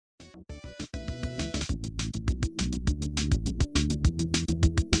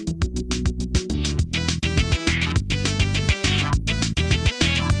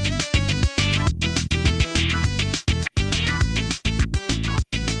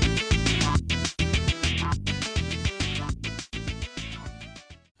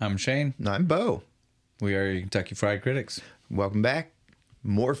I'm Shane. And I'm Bo. We are Kentucky Fried Critics. Welcome back.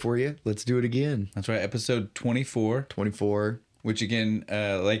 More for you. Let's do it again. That's right, episode 24. 24. Which again,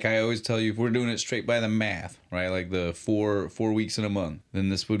 like I always tell you, if we're doing it straight by the math, right? Like the four weeks in a month, then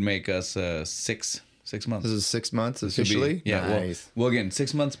this would make us 6 months. This is 6 months officially? Yeah. Nice. Well, again,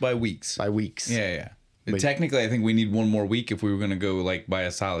 6 months by weeks. By weeks. Yeah. But technically, I think we need one more week if we were going to go like by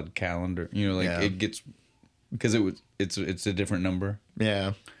a solid calendar. You know, like it gets, because it's a different number.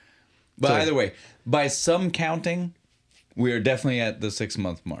 Yeah. But So- either way, by some counting, we are definitely at the 6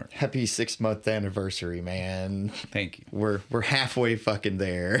 month mark. Happy 6 month anniversary, man. Thank you. We're halfway fucking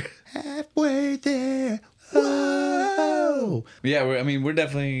there. Halfway there. Whoa. Yeah,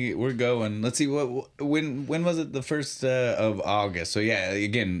 we're going. Let's see, when was it? The 1st of August. So yeah,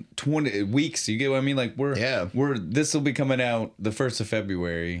 again, 20 weeks. You get what I mean? Like this will be coming out the 1st of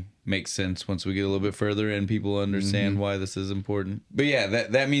February. Makes sense once we get a little bit further and people understand why this is important. But yeah,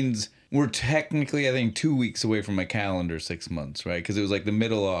 that means we're technically, I think, 2 weeks away from a calendar 6 months, right? Because it was like the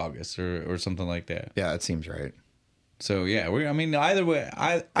middle of August or something like that. Yeah, it seems right. So yeah, either way,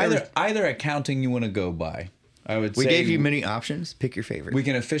 either accounting you want to go by, I would say. We gave you many options. Pick your favorite. We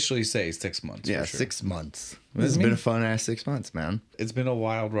can officially say 6 months. Yeah, for sure. 6 months. This has been a fun ass 6 months, man. It's been a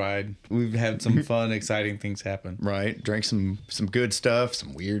wild ride. We've had some fun, exciting things happen. Right. Drank some good stuff,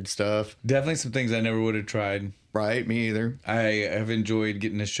 some weird stuff. Definitely some things I never would have tried. Right, me either. I have enjoyed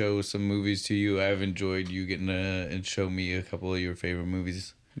getting to show some movies to you. I've enjoyed you getting to show me a couple of your favorite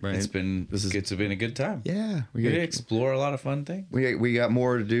movies. Right. It's been a good time. Yeah, We get to explore a lot of fun things. We got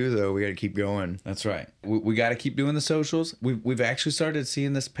more to do though. We got to keep going. That's right. We got to keep doing the socials. We've actually started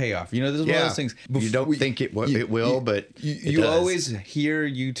seeing this payoff. You know, this is one of those things. You don't think it will, but you does. always hear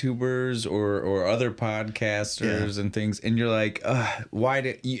YouTubers or other podcasters and things, and you're like, why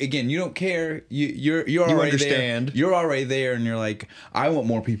did you? Again, you don't care. You're already understand. there. You're already there, and you're like, I want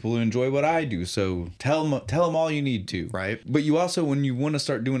more people to enjoy what I do. So tell them all you need to. Right. But you also, when you want to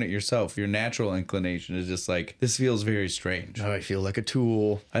start doing it yourself, your natural inclination is just like, this feels very strange. I feel like a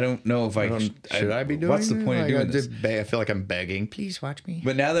tool. I don't know if should I be doing what's the point of doing this? I feel like I'm begging. Please watch me.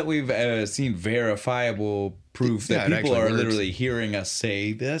 But now that we've seen verifiable proof that it people actually are works. literally hearing us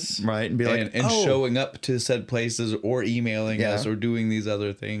say this, Right, and be like, and showing up to said places or emailing us or doing these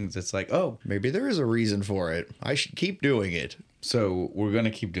other things, it's like, maybe there is a reason for it. I should keep doing it. so we're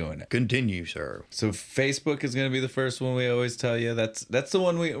gonna keep doing it. Continue, sir. So Facebook is gonna be the first one. We always tell you that's the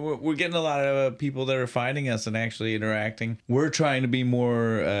one we're getting a lot of people that are finding us and actually interacting. We're trying to be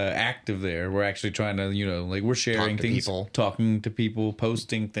more active there. We're actually trying to, we're sharing things, talking to people,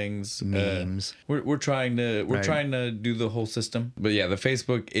 posting things, memes. We're trying to do the whole system. But yeah, the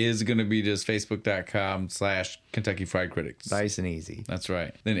Facebook is gonna be just facebook.com/Kentucky Fried Critics. Nice and easy. That's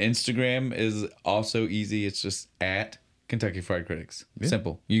right. Then Instagram is also easy. It's just at Kentucky Fried Critics. Yeah.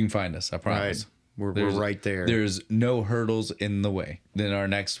 Simple. You can find us. I promise. Right. We're right there. There's no hurdles in the way. Then our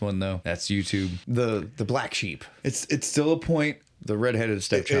next one though, that's YouTube. The black sheep. It's still a point. The redheaded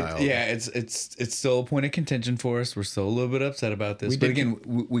stepchild. It's still a point of contention for us. We're still a little bit upset about this. But again,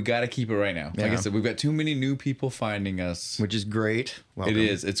 we got to keep it right now. Like I said, we've got too many new people finding us. Which is great. Welcome. It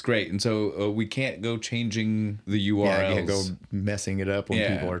is. It's great. And so we can't go changing the URLs. Yeah, you can't go messing it up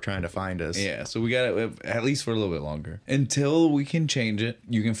when people are trying to find us. Yeah, so we got to, at least for a little bit longer. Until we can change it,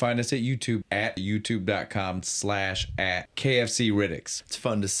 you can find us at YouTube at youtube.com/@KFC Riddics. It's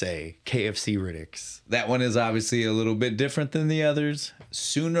fun to say. KFC Riddics. That one is obviously a little bit different than the others.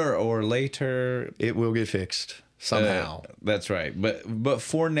 Sooner or later, it will get fixed somehow. That's right. But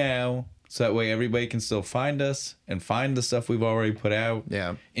for now, so that way everybody can still find us and find the stuff we've already put out.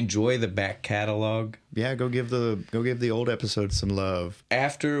 Yeah. Enjoy the back catalog. Yeah, go give the old episodes some love.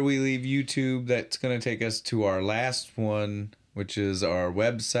 After we leave YouTube, that's going to take us to our last one, which is our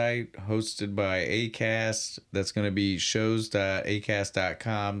website hosted by Acast. That's going to be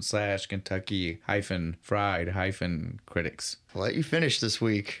shows.acast.com/Kentucky-fried-critics. I'll let you finish this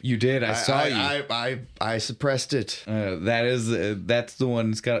week. You did. I saw you. I suppressed it. That's the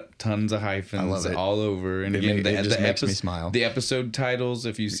one that's got tons of hyphens. I love it. All over. And it just makes me smile. The episode titles,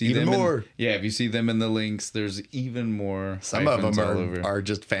 if you see even them more. If you see them in the links, there's even more. Some of them all over. are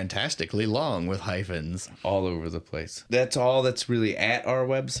just fantastically long with hyphens all over the place. That's all that's really at our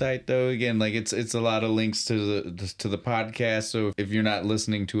website, though. Again, like it's a lot of links to the podcast. So if you're not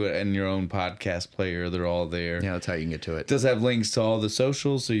listening to it in your own podcast player, they're all there. Yeah, that's how you can get to it. It does have links to all the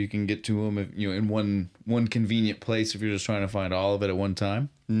socials, so you can get to them in one convenient place if you're just trying to find all of it at one time.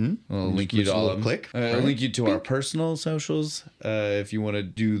 Mm-hmm. I'll link you to all of them. Click. I'll link you to our personal socials if you want to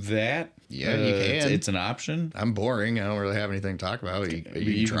do that. Yeah, you can. It's an option. I'm boring. I don't really have anything to talk about. You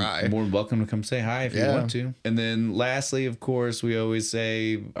can try. More than welcome to come say hi if you want to. And then lastly, of course, we always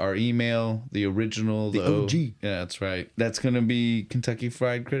say our email, the original, the OG. Yeah, that's right. That's going to be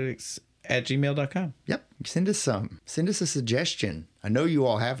KentuckyFriedCritics@gmail.com. Yep. Send us some. Send us a suggestion. I know you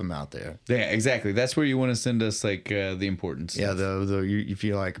all have them out there. Yeah, exactly. That's where you want to send us like the important stuff. Yeah, you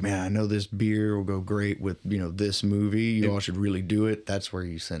feel like, man, I know this beer will go great with this movie. You all should really do it. That's where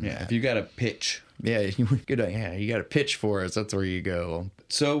you send that. If you got a pitch. Yeah, you got a pitch for us. That's where you go.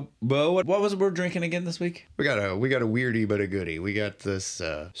 So, Bo, what was it we're drinking again this week? We got a weirdie but a goodie. We got this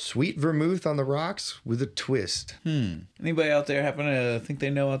sweet vermouth on the rocks with a twist. Anybody out there happen to think they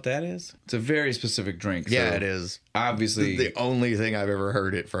know what that is? It's a very specific drink. Yeah, so it is. Obviously, the only thing I've ever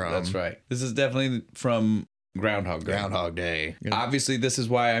heard it from. That's right. This is definitely from Groundhog Day. Groundhog Day. Obviously, this is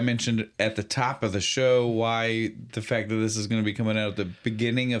why I mentioned at the top of the show why the fact that this is going to be coming out at the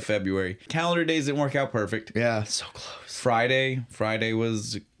beginning of February. Calendar days didn't work out perfect. Yeah, so close. Friday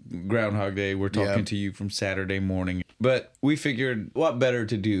was Groundhog Day. We're talking to you from Saturday morning. But we figured what better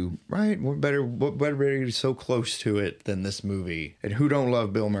to do. Right. What better to be so close to it than this movie? And who don't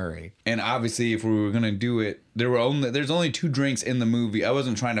love Bill Murray? And obviously, if we were going to do it, there's only 2 drinks in the movie. I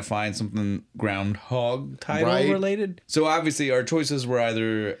wasn't trying to find something Groundhog title related. So obviously, our choices were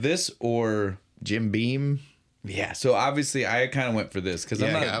either this or Jim Beam. Yeah, so obviously I kind of went for this because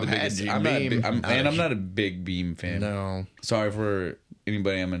I'm not a big Beam fan. No, sorry for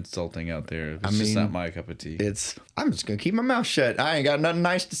anybody I'm insulting out there. It's just not my cup of tea. I'm just gonna keep my mouth shut. I ain't got nothing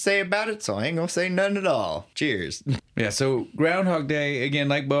nice to say about it, so I ain't gonna say nothing at all. Cheers. Yeah, so Groundhog Day again,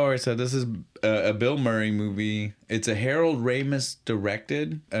 like Bo already said, this is a Bill Murray movie. It's a Harold Ramis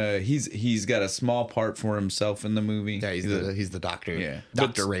directed. He's got a small part for himself in the movie. Yeah, he's the doctor. Yeah,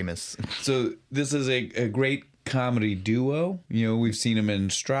 Dr. Ramis. So this is a great comedy duo. We've seen him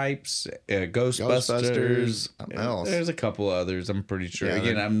in Stripes, Ghostbusters. There's a couple others, I'm pretty sure. Yeah,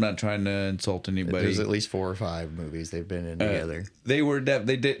 again, I'm not trying to insult anybody. There's at least 4 or 5 movies they've been in together. They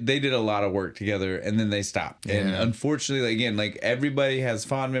did a lot of work together, and then they stopped. Yeah. And unfortunately, again, like everybody has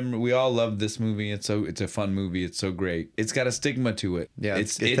fond memory. We all love this movie. It's a fun movie. It's so great. It's got a stigma to it. Yeah,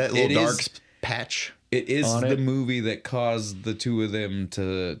 it's that little dark patch. It is the movie that caused the two of them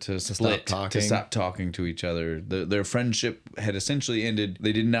to split, to stop talking to each other. Their friendship had essentially ended.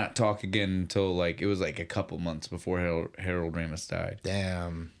 They did not talk again until it was a couple months before Harold Ramis died.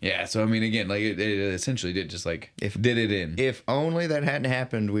 Damn. Yeah, so I mean, again, it essentially did just did it in. If only that hadn't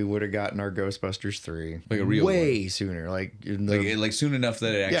happened, we would have gotten our Ghostbusters 3 a real way one. Sooner, soon enough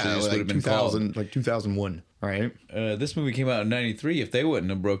that it actually would have been called 2001. Right. This movie came out in 93. If they wouldn't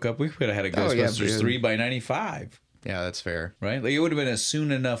have broke up, we could have had a Ghostbusters 3 by 95. Yeah, that's fair. Right? It would have been a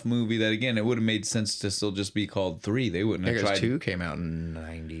soon enough movie that, again, it would have made sense to still just be called 3. They wouldn't have tried. 2 came out in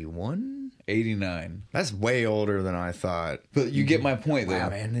 91? 89. That's way older than I thought. But you get my point, though.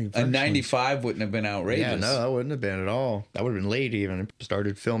 Wow, man, a 95 wouldn't have been outrageous. Yeah, no, that wouldn't have been at all. That would have been late even.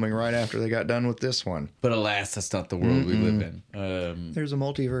 Started filming right after they got done with this one. But alas, that's not the world we live in. There's a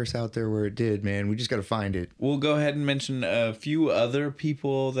multiverse out there where it did, man. We just got to find it. We'll go ahead and mention a few other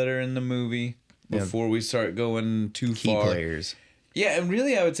people that are in the movie before we start going too far. Key players. Yeah, and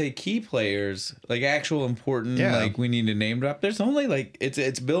really I would say key players, actual important, we need to name drop. There's only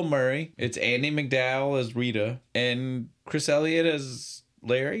it's Bill Murray, it's Andie MacDowell as Rita, and Chris Elliott as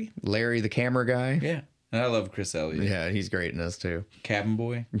Larry. Larry, the camera guy. Yeah, and I love Chris Elliott. Yeah, he's great in this too. Cabin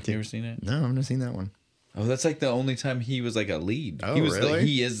Boy, you ever seen it? No, I've never seen that one. Oh, that's the only time he was a lead. Oh, he was really?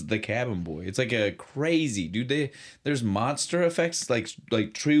 He is the cabin boy. It's a crazy dude. There's monster effects, like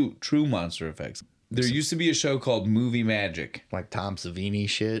true monster effects. There used to be a show called Movie Magic, like Tom Savini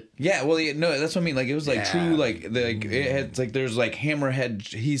shit. Yeah, well, no, that's what I mean. It was true, it had there's Hammerhead.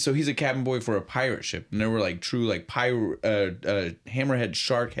 He's a cabin boy for a pirate ship, and there were true Hammerhead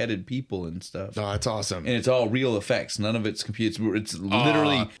shark headed people and stuff. Oh, that's awesome. And it's all real effects. None of it's computer. It's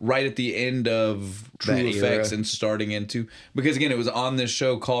literally right at the end of true effects and starting into, because again, it was on this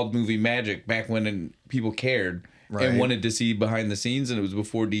show called Movie Magic back when people cared and wanted to see behind the scenes, and it was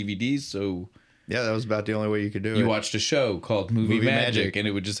before DVDs, so. Yeah, that was about the only way you could do it. You watched a show called Movie Magic, and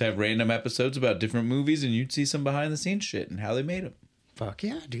it would just have random episodes about different movies, and you'd see some behind-the-scenes shit and how they made them. Fuck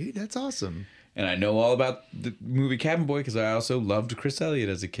yeah, dude. That's awesome. And I know all about the movie Cabin Boy because I also loved Chris Elliott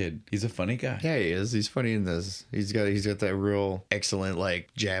as a kid. He's a funny guy. Yeah, he is. He's funny in this. He's got that real excellent,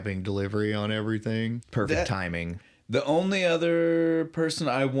 jabbing delivery on everything. Perfect timing. The only other person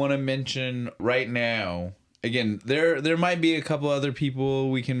I want to mention right now again, there might be a couple other people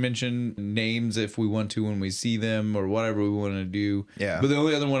we can mention names if we want to when we see them or whatever we want to do. Yeah. But the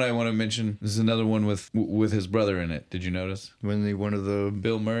only other one I want to mention is another one with his brother in it. Did you notice? One of the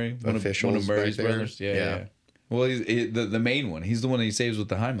Bill Murray, one of Murray's brothers. Yeah. Well, he's the main one. He's the one that he saves with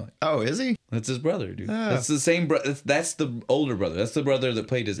the Heimlich. Oh, is he? That's his brother, dude. That's the same brother. That's the older brother. That's the brother that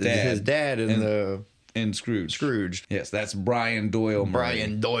played his dad. His dad in Scrooge. Scrooge. Yes, that's Brian Doyle Murray.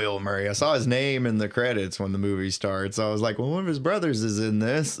 Brian Doyle Murray. I saw his name in the credits when the movie starts. I was like, well, one of his brothers is in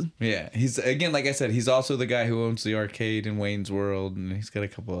this. Yeah, he's, again, like I said, he's also the guy who owns the arcade in Wayne's World, and he's got a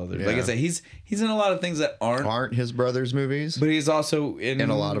couple others. Yeah. Like I said, he's in a lot of things that aren't his brother's movies, but he's also in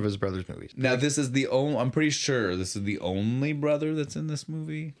a lot of his brother's movies. Now, this is the only. I'm pretty sure this is the only brother that's in this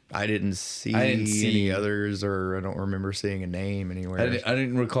movie. I didn't see any others, or I don't remember seeing a name anywhere. I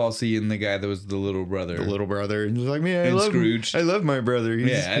didn't recall seeing the guy that was the little brother. The little brother. And he was like, man, I love my brother. I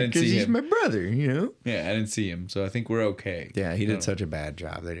didn't see him. He's my brother, you know? Yeah, I didn't see him, so I think we're okay. Yeah, he did such a bad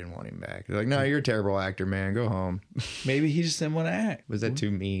job. They didn't want him back. They're like, no, you're a terrible actor, man. Go home. Maybe he just didn't want to act. Was that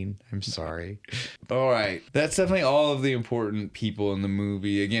too mean? I'm sorry. All right. That's definitely all of the important people in the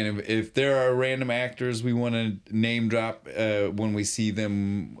movie. Again, if there are random actors we want to name drop when we see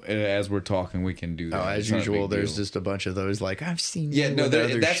them as we're talking, we can do that. Oh, as usual, there's just a bunch of those like, I've seen you. Yeah, no,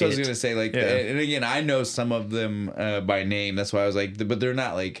 that's what I was going to say. Like, and again, I know some of them by name. That's why I was like, but they're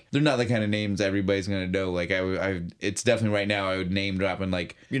not the kind of names everybody's gonna know. Like it's definitely right now I would name drop and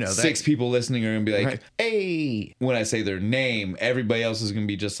like, you know, 6 people listening are gonna be like, right. Hey, when I say their name, everybody else is gonna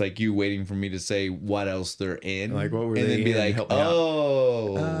be just like you, waiting for me to say what else they're in. Like, what were and they? And then be like, that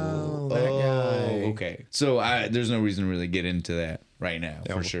guy. Okay. So there's no reason to really get into that right now,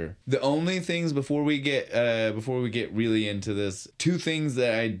 for sure. The only things before we get really into this, 2 things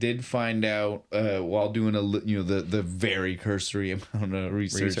that I did find out while doing the very cursory amount of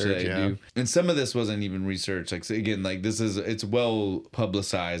research that I do, and some of this wasn't even research. Like, so again, like it's well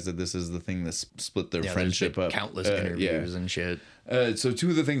publicized that this is the thing that split their friendship up. Countless interviews and shit. So 2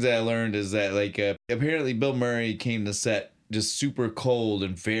 of the things that I learned is that like apparently Bill Murray came to set just super cold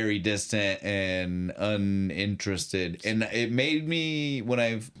and very distant and uninterested, and it made me when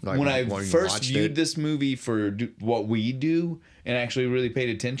I first viewed this movie for what we do and actually really paid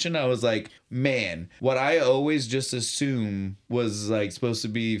attention, I was like, man, what I always just assume was like supposed to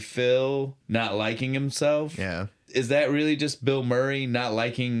be Phil not liking himself. Yeah, is that really just Bill Murray not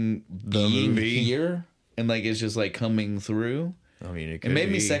liking the movie here, and like it's just like coming through? I mean, it made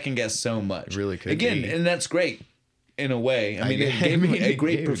me second guess so much. It really could again, and that's great. In a way, I mean, it gave me a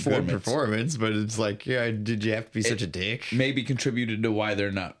great performance, but it's like, yeah, did you have to be such a dick? Maybe contributed to why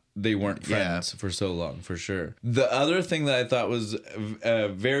they weren't friends for so long, for sure. The other thing that I thought was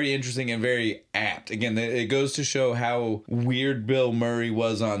very interesting and very apt, again, it goes to show how weird Bill Murray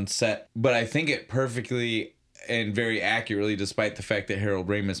was on set, but I think it perfectly and very accurately, despite the fact that Harold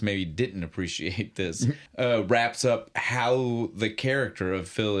Ramis maybe didn't appreciate this, wraps up how the character of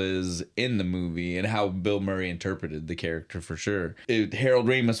Phil is in the movie and how Bill Murray interpreted the character, for sure. Harold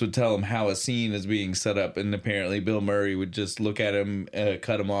Ramis would tell him how a scene is being set up, and apparently Bill Murray would just look at him,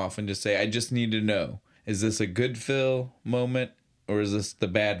 cut him off, and just say, I just need to know, is this a good Phil moment? Or is this the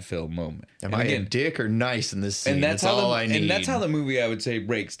bad Phil moment? Am I a dick or nice in this scene? And that's all I need. And that's how the movie, I would say,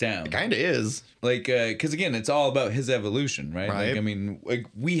 breaks down. It kind of is. Like, because again, it's all about his evolution, right? Like, I mean, like,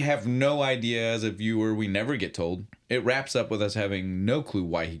 we have no idea as a viewer. We never get told. It wraps up with us having no clue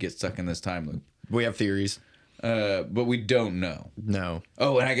why he gets stuck in this time loop. We have theories. But we don't know. No.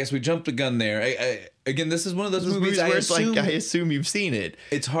 Oh, and I guess we jumped the gun there. Again, this is one of those movies where I assume you've seen it.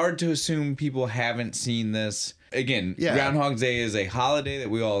 It's hard to assume people haven't seen this. Again, Groundhog Day is a holiday that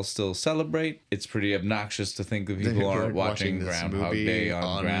we all still celebrate. It's pretty obnoxious to think that people aren't watching Groundhog Day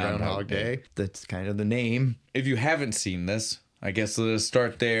on Groundhog Day. That's kind of the name. If you haven't seen this, I guess let's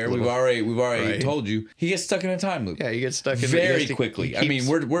start there. We've already told you he gets stuck in a time loop. Yeah, he gets stuck in very quickly. I mean,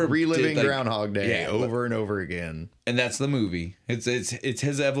 we're reliving Groundhog Day over and over again, and that's the movie. It's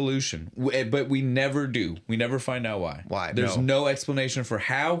his evolution, but we never do. We never find out why. Why? There's no explanation for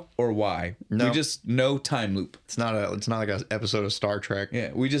how or why. No. We just know time loop. It's not like an episode of Star Trek.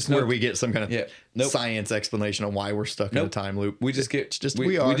 Yeah, we just know where we get some kind of science explanation on why we're stuck in a time loop. We just get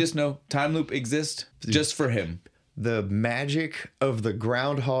we just know time loop exists just for him. The magic of the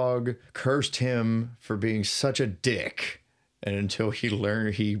groundhog cursed him for being such a dick, And until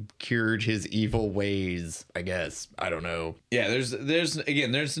he cured his evil ways, I guess. I don't know. Yeah, there's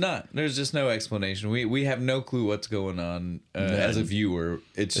just no explanation. We have no clue what's going on as a viewer.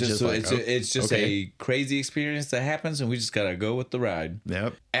 It's just a crazy experience that happens, and we just gotta go with the ride.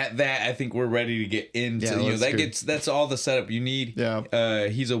 Yep. At that, I think we're ready to get into that's all the setup you need. Yeah.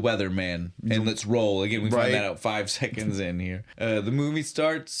 He's a weatherman, and let's roll. Again, we find that out 5 seconds in here. The movie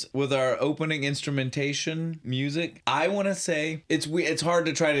starts with our opening instrumentation music. I want to say it's hard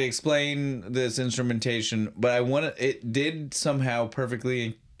to try to explain this instrumentation, but it did somehow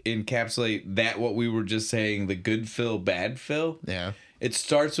perfectly encapsulate that what we were just saying, the good Phil, bad Phil. Yeah. It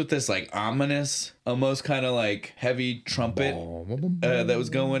starts with this like ominous, almost kind of like heavy trumpet that was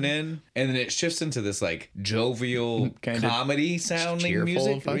going in, and then it shifts into this like jovial comedy sounding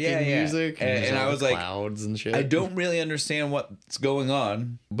music. Music. And I was like, clouds and shit. I don't really understand what's going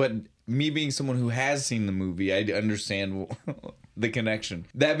on, but me being someone who has seen the movie, I understand the connection.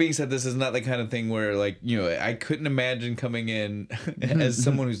 That being said, this is not the kind of thing where, like, I couldn't imagine coming in as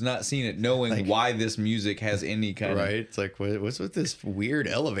someone who's not seen it, knowing like, why this music has any kind of... Right? It's like, what's with this weird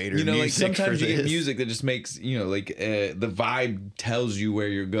elevator music? Like sometimes you get music that just makes, the vibe tells you where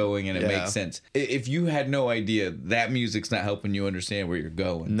you're going and it makes sense. If you had no idea, that music's not helping you understand where you're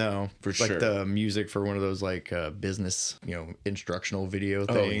going. No. For sure. Like the music for one of those, like, business, instructional video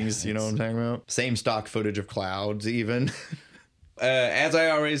things, you know what I'm talking about? Same stock footage of clouds, even. As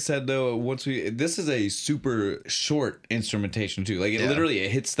I already said, though, this is a super short instrumentation too. Like it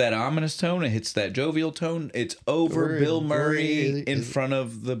hits that ominous tone, it hits that jovial tone. It's over Bill Murray in front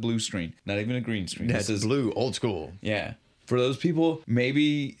of the blue screen, not even a green screen. This is blue, old school. Yeah. For those people,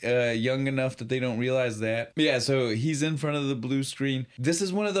 maybe young enough that they don't realize that. Yeah, so he's in front of the blue screen. This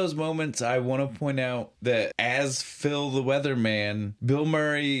is one of those moments I want to point out that as Phil the Weatherman, Bill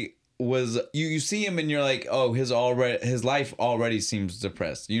Murray was you see him and you're like, oh, his life already seems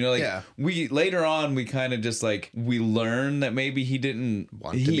depressed. We later on we kind of just like we learn that maybe he didn't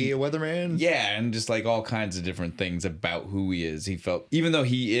want to be a weatherman. Yeah, and just like all kinds of different things about who he is. He felt, even though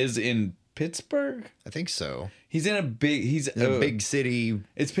he is in Pittsburgh, I think so. He's in a big city.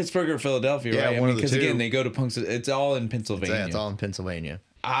 It's Pittsburgh or Philadelphia, right? One of the two. Because again, they go to Punxsutawney. It's all in Pennsylvania. It's all in Pennsylvania.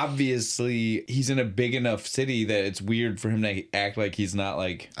 Obviously, he's in a big enough city that it's weird for him to act like he's not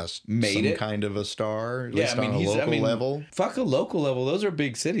like some kind of a star. At least on a local level. Fuck a local level. Those are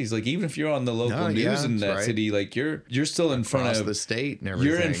big cities. Like even if you're on the local news in that city, like you're still in front of the state and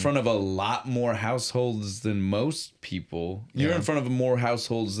everything. You're in front of a lot more households than most people. You're in front of more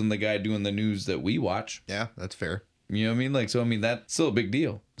households than the guy doing the news that we watch. Yeah, that's fair. You know what I mean? Like, so I mean that's still a big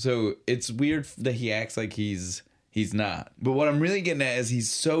deal. So it's weird that he acts like he's not. But what I'm really getting at is he's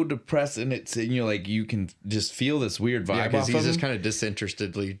so depressed, and it's, like you can just feel this weird vibe. Yeah, because he's just kind of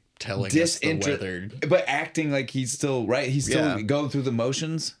disinterestedly telling us the weather, but acting like he's still right. He's still going through the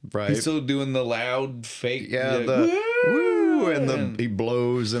motions. Right. He's still doing the loud fake. Yeah. And he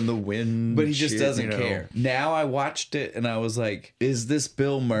blows in the wind, but he just doesn't care. Now I watched it and I was like, "Is this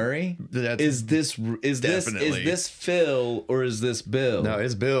Bill Murray? Is this Phil or is this Bill?" No,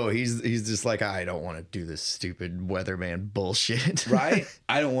 it's Bill. He's just like, I don't want to do this stupid weatherman bullshit. Right?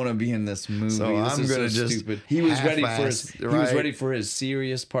 I don't want to be in this movie. So I'm gonna just stupid. He was ready for his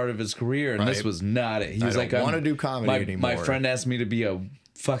serious part of his career, and this was not it. He was like, I want to do comedy anymore. My friend asked me to be a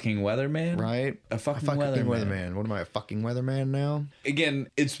fucking weatherman, right? A fucking weatherman. What am I, a fucking weatherman now? Again,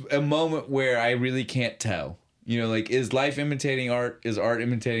 it's a moment where I really can't tell. Like, is life imitating art? Is art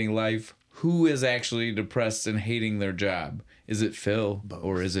imitating life? Who is actually depressed and hating their job? Is it Phil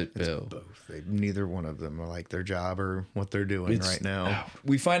or is it Bill? Both. Neither one of them like their job or what they're doing right now.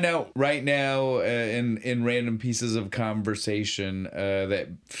 We find out right now in random pieces of conversation that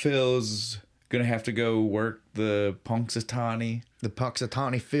Phil's gonna have to go work the Punxsutawney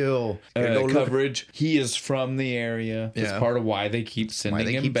Phil coverage. He is from the area. That's part of why they keep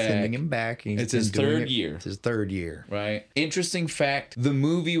sending him back. It's his third year. It's his third year. Right. Interesting fact: the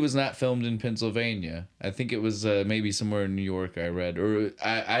movie was not filmed in Pennsylvania. I think it was maybe somewhere in New York. I read, or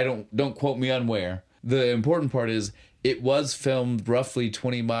I don't quote me on where. The important part is it was filmed roughly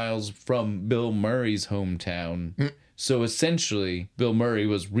 20 miles from Bill Murray's hometown. So essentially, Bill Murray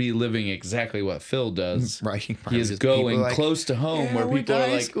was reliving exactly what Phil does. Right. He is going close to home where people are like,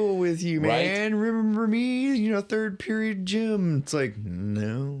 high school with you, man. Right? Remember me? Third period gym. It's like,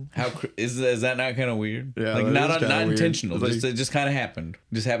 no. How is that not kind of weird? Yeah, like not intentional. Like, it just kind of happened.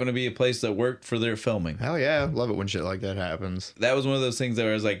 Just happened to be a place that worked for their filming. Hell yeah, love it when shit like that happens. That was one of those things that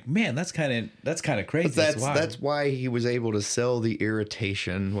I was like, man, that's kind of crazy. But that's why he was able to sell the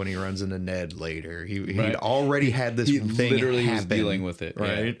irritation when he runs into Ned later. He'd already had this he thing literally happen, was dealing with it.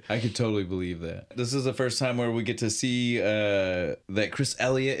 right? Yeah, I could totally believe that. This is the first time where we get to see that Chris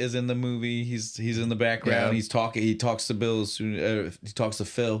Elliott is in the movie. He's in the background. Yeah. He talks to Bill as soon he talks to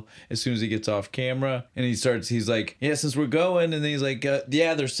Phil as soon as he gets off camera, and he's like, yeah, since we're going, and then he's like,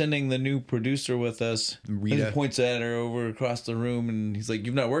 yeah, they're sending the new producer with us. Rita. And he points at her over across the room, and he's like,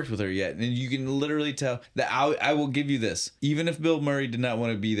 you've not worked with her yet. And you can literally tell that I will give you this. Even if Bill Murray did not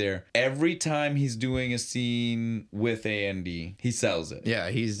want to be there, every time he's doing a scene with Andy, he sells it. Yeah,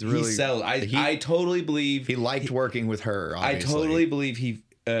 he's really... He sells. I totally believe... He liked working with her, obviously. I totally believe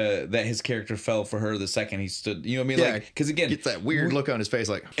that his character fell for her the second he stood. You know what I mean? Yeah, like, because again, gets that weird look on his face,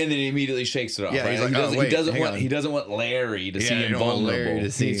 like, and then he immediately shakes it off. Yeah, right? he's like, he doesn't want Larry to see him he don't want vulnerable. Larry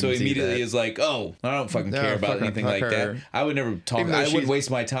to see so him he see immediately that. is like, "Oh, I don't fucking care about anything like that. I would never talk. I wouldn't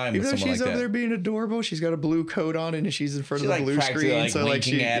waste my time with even though someone she's like over that." there being adorable, she's got a blue coat on and she's in front of the like blue practically, screen, like, so like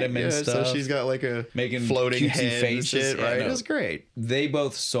winking at him and stuff. So she's got like a Making floating cutesy head faces. and shit, Yeah, right? no. It was great. They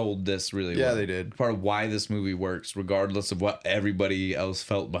both sold this really well. Yeah, they did. Part of why this movie works, regardless of what everybody else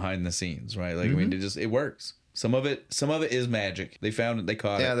felt behind the scenes, right? Like, I mean, it works. Some of it is magic. They found it. They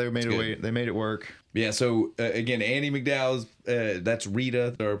caught it. Yeah, they made it work. Yeah. So again, Andy McDowell's that's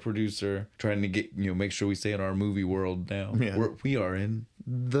Rita, our producer, trying to get make sure we stay in our movie world now. Yeah. We are in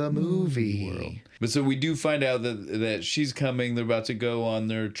The movie world. But so we do find out that she's coming. They're about to go on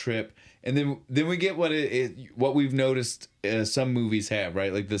their trip. And then we get what we've noticed some movies have,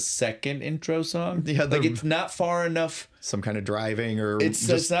 right? Like the second intro song. Yeah, like it's not far enough. Some kind of driving or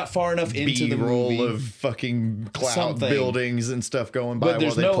It's not far enough into the B-roll movie. of fucking cloud Something. buildings and stuff going by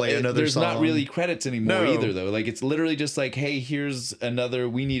while they play another there's song. There's not really credits anymore either, though. Like it's literally just like, hey, here's another.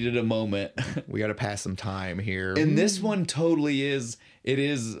 We needed a moment. We got to pass some time here. And this one totally is. It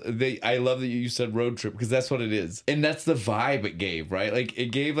is. I love that you said road trip because that's what it is, and that's the vibe it gave, right? Like it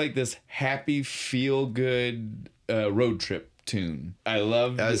gave like this happy, feel good road trip tune. I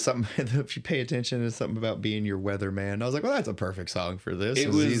love something. If you pay attention, it's something about being your weatherman. I was like, well, that's a perfect song for this.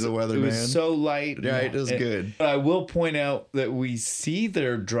 He's a weatherman. It was so light. Yeah, it was good. I will point out that we see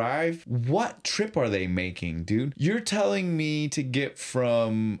their drive. What trip are they making, dude? You're telling me to get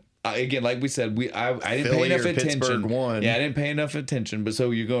from. Again, like we said, I didn't pay enough attention. Yeah, I didn't pay enough attention. But so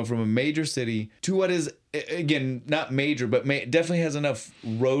you're going from a major city to what is, again, not major, but definitely has enough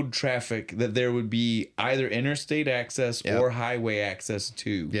road traffic that there would be either interstate access or highway access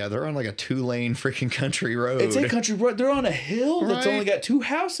to. Yeah, they're on like a 2-lane freaking country road. It's a country road. They're on a hill that's only got 2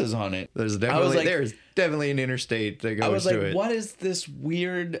 houses on it. There's definitely an interstate that goes to it. I was like, what is this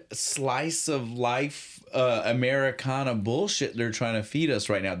weird slice of life Americana bullshit they're trying to feed us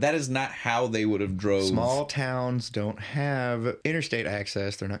right now? That is not how they would have drove. Small towns don't have interstate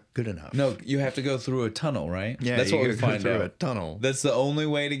access. They're not good enough. No, you have to go through a tunnel, right? Yeah, that's what we find through out. A tunnel. That's the only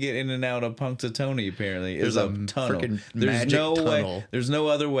way to get in and out of Punxsutawney. Apparently, is a tunnel. There's There's no tunnel. way. There's no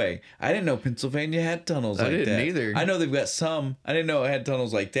other way. I didn't know Pennsylvania had tunnels like that. I didn't either. I know they've got some. I didn't know it had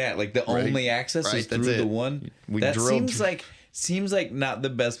tunnels like that. Like the only access is through the one. That seems like not the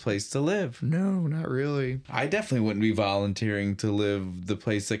best place to live. No, not really. I definitely wouldn't be volunteering to live the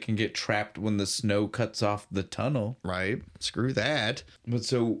place that can get trapped when the snow cuts off the tunnel. Right. Screw that. But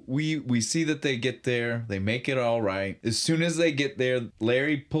so we see that they get there. They make it all right. As soon as they get there,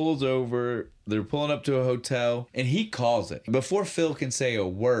 Larry pulls over. They're pulling up to a hotel, and he calls it. Before Phil can say a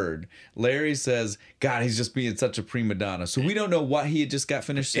word, Larry says, God, he's just being such a prima donna. So we don't know what he had just got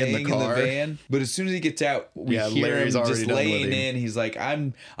finished saying in the van. But as soon as he gets out, we hear Larry's him just laying him. in. He's like,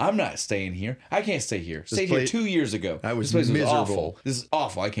 I'm not staying here. I can't stay here. Stayed here 2 years ago. This place miserable. was awful. This is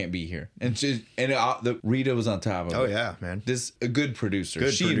awful. I can't be here. And Rita was on top of it. Oh, yeah, man. This a good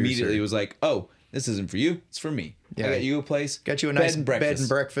producer. She immediately was like, oh, this isn't for you. It's for me. Yeah. I got you a place. Got you a nice bed and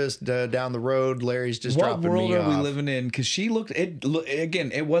breakfast down the road. Larry's just dropping me off. What world are we living in? Because she looked,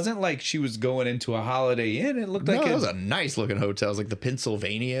 again, it wasn't like she was going into a Holiday Inn. It looked like it was a nice looking hotel. It was like the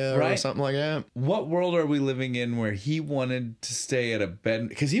Pennsylvania or something like that. What world are we living in where he wanted to stay at a bed?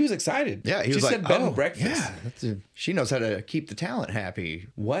 Because he was excited. Yeah, he was like, said bed and breakfast. Yeah, she knows how to keep the talent happy.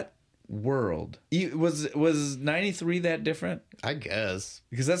 What world? Was 93 that different? I guess.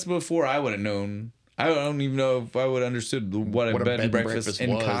 Because that's before I would have known. I don't even know if I would have understood what a bed and breakfast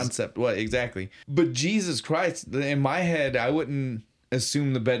in concept was. Exactly. But Jesus Christ, in my head, I wouldn't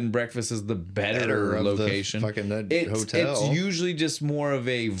assume the bed and breakfast is the better location. Fucking hotel. It's usually just more of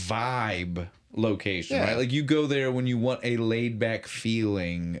a vibe location, right? Like you go there when you want a laid back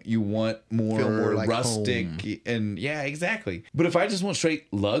feeling, you want more like rustic home. And exactly. But if I just want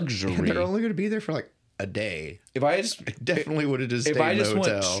straight luxury, and they're only going to be there for like a day. If I just definitely would have just stayed in the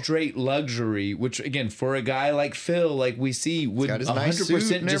hotel. Went straight luxury, which again for a guy like Phil, like we see, would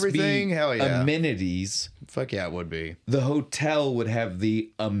 100% just be Hell yeah. amenities. Fuck yeah, it would be. The hotel would have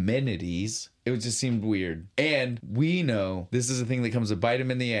the amenities. It just seemed weird. And we know this is a thing that comes to bite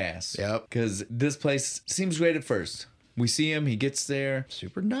him in the ass. Yep. Because this place seems great at first. We see him, he gets there.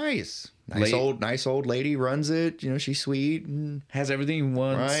 Super nice. Nice old lady runs it. You know, she's sweet and has everything he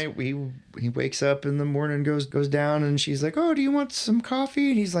wants. Right. He wakes up in the morning, goes down, and she's like, "Oh, do you want some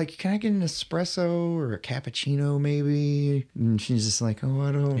coffee?" And he's like, "Can I get an espresso or a cappuccino, maybe?" And she's just like, "Oh,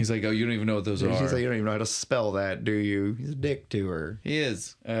 I don't." He's like, "Oh, you don't even know what those are." She's like, "You don't even know how to spell that, do you?" He's a dick to her. He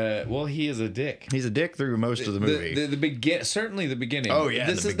is. Well, he is a dick. He's a dick through most of the movie. Certainly the beginning. Oh yeah,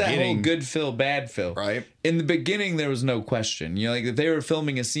 this is that whole good Phil, bad Phil. Right. In the beginning, there was no question. You know, like if they were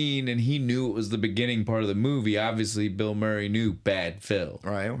filming a scene and he knew it was the beginning part of the movie, obviously Bill Murray knew bad Phil.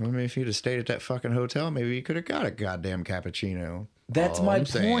 Right. Well, I mean, if he'd have stayed at that fucking hotel, maybe he could have got a goddamn cappuccino. That's my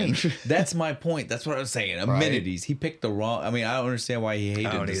point. That's my point. That's what I was saying. Amenities. Right. He picked the wrong. I mean, I don't understand why he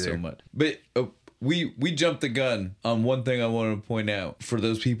hated this so much. But we jumped the gun on one thing I wanted to point out. For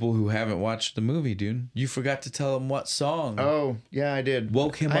those people who haven't watched the movie, dude, you forgot to tell them what song. Oh, yeah, I did.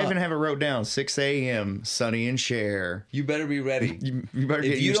 Woke him up. I even have it wrote down. 6 a.m. Sonny and Cher. You better be ready. You better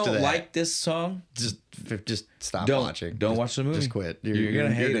get used to that. If you don't like this song, just stop watching. Don't watch the movie. Just quit. You're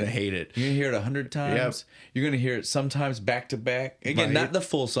gonna hate it. You're gonna hear it 100 times. Yep. You're gonna hear it sometimes back to back. Again, not the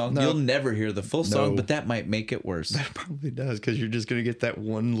full song. No. You'll never hear the full song, but that might make it worse. That probably does, because you're just gonna get that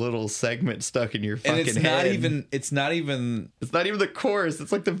one little segment stuck in your fucking head. It's not even the chorus.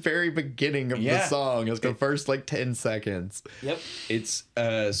 It's like the very beginning of the song. It's the first like 10 seconds. Yep. It's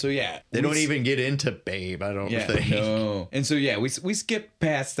They don't even get into Babe, I don't think. No. And so we skipped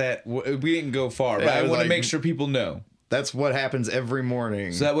past that. We didn't go far, right? I want to make sure people know. That's what happens every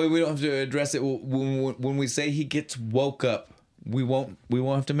morning. So that way we don't have to address it when we say he gets woke up. We won't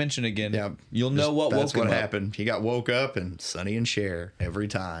have to mention again. Yeah, you'll know what woke him up. That's what happened. He got woke up and Sonny and Cher every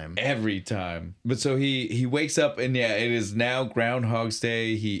time. Every time. But so he wakes up and it is now Groundhog's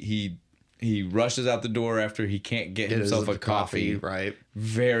Day. He rushes out the door after he can't get himself a coffee. Right.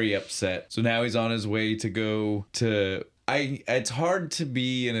 Very upset. So now he's on his way to go to. It's hard to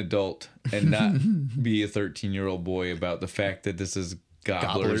be an adult and not be a 13-year-old boy about the fact that this is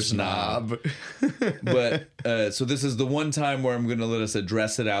Gobbler's Knob. But so this is the one time where I'm going to let us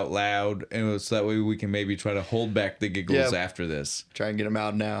address it out loud, and so that way we can maybe try to hold back the giggles after this. Try and get them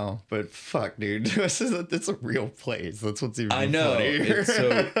out now, but fuck, dude, it's a real place. That's what's even funnier. I know. It's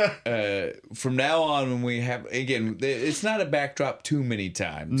so from now on, when we have it's not a backdrop too many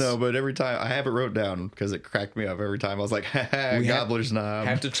times. No, but every time I have it wrote down because it cracked me up every time. I was like, Gobbler's Knob.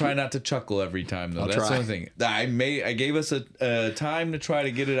 Have to try not to chuckle every time though. That's the only thing. I gave us a time to try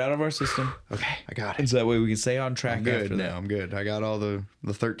to get it out of our system. Okay, I got it. And so that way we can stay on track. I'm good after now. that. I'm good. I got all the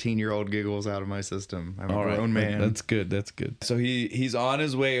 13-year-old giggles out of my system. I'm a grown man. That's good. So he's on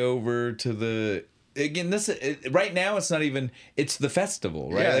his way over to the. Again, right now it's not even. It's the festival,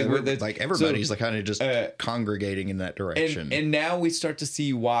 right? Yeah, like everybody's kind of just congregating in that direction. And now we start to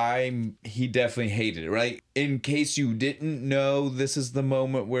see why he definitely hated it, right? In case you didn't know, this is the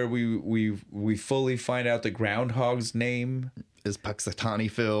moment where we fully find out the groundhog's name is Punxsutawney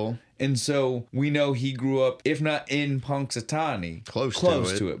Phil. And so we know he grew up, if not in Punxsutawney, close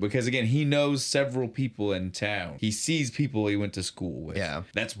to it. Because again, he knows several people in town. He sees people he went to school with. Yeah.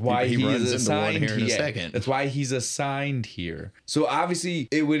 That's why he is assigned here in a second. That's why he's assigned here. So obviously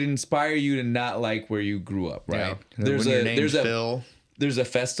it would inspire you to not like where you grew up, right? Yeah. There's a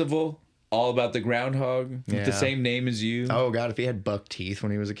festival all about the groundhog with the same name as you. Oh God, if he had buck teeth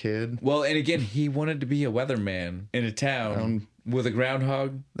when he was a kid. Well, and again, he wanted to be a weatherman in a town with a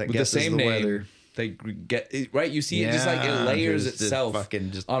groundhog with the same name. Weather. They get it, right. You see, it just like it layers itself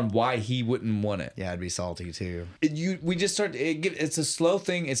on why he wouldn't want it. Yeah, I'd be salty too. We just start. It's a slow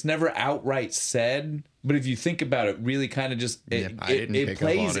thing. It's never outright said. But if you think about it, really kind of just it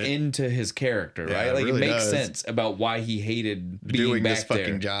plays into his character, right? Yeah, like it makes sense about why he hated doing back this fucking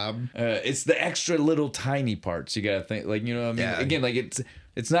there. job. It's the extra little tiny parts you gotta think. Like, you know what I mean? Yeah. Again, like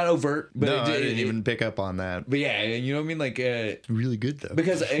it's not overt, but no, I didn't even pick up on that. But yeah, you know what I mean? Like it's really good though.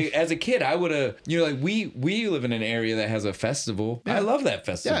 Because as a kid, I would have, like we live in an area that has a festival. Yeah. I love that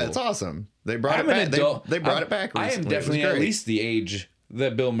festival. Yeah, it's awesome. They brought it back. They brought it back recently. I am definitely at least the age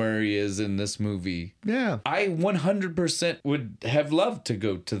that Bill Murray is in this movie. Yeah. I 100% would have loved to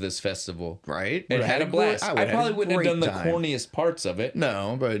go to this festival. Right. And had a blast. I probably wouldn't have done the corniest parts of it.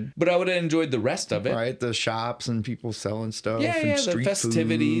 No, but I would have enjoyed the rest of it. Right. The shops and people selling stuff. Yeah, and street the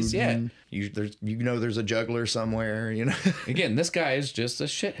festivities. Food yeah. There's a juggler somewhere, Again, this guy is just a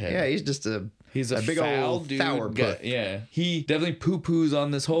shithead. Yeah, he's just a He's a big old dude. Yeah. He definitely poo-poos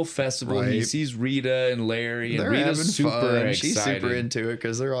on this whole festival. Right. He sees Rita and Larry, and Rita's super excited. She's super into it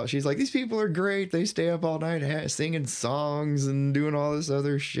because she's like, these people are great. They stay up all night singing songs and doing all this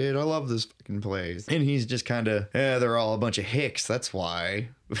other shit. I love this fucking place. And he's just kind of, they're all a bunch of hicks. That's why.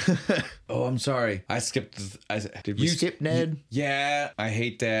 Oh, I'm sorry. I skipped. Did we skip Ned? Yeah, I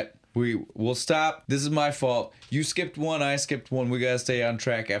hate that. We'll stop. This is my fault. You skipped one, I skipped one. We gotta stay on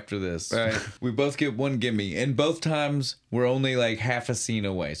track after this. Right. We both get one gimme. And both times we're only like half a scene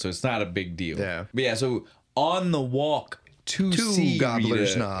away, so it's not a big deal. Yeah. But yeah, so on the walk to see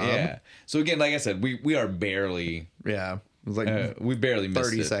Gobbler's Knob. Yeah. So again, like I said, we are barely. Yeah. It was like we barely missed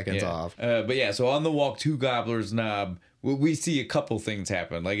 30 seconds off. But yeah, so on the walk to Gobbler's Knob, we see a couple things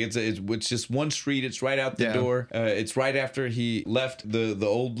happen. Like it's just one street. It's right out the door. It's right after he left the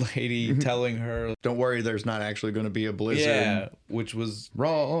old lady telling her, "Don't worry, there's not actually going to be a blizzard." Yeah, which was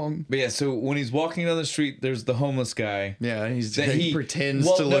wrong. But yeah, so when he's walking down the street, there's the homeless guy. Yeah, he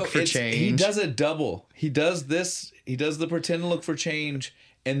pretends to look for change. He does a double. He does this. He does the pretend to look for change.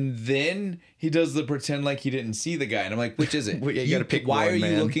 And then he does the pretend like he didn't see the guy. And I'm like, which is it? Well, you gotta pick Why one, are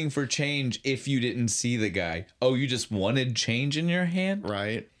man. you looking for change if you didn't see the guy? Oh, you just wanted change in your hand?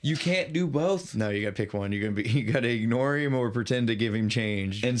 Right. You can't do both. No, you gotta pick one. You gotta ignore him or pretend to give him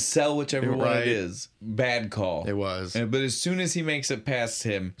change. And sell whichever one it is. Bad call. It was. But as soon as he makes it past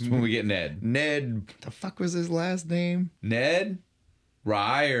him, is when we get Ned. Ned, the fuck was his last name? Ned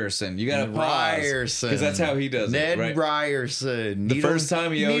Ryerson. You gotta pause. Ryerson. Because that's how he does Ned it, right? Ryerson. The first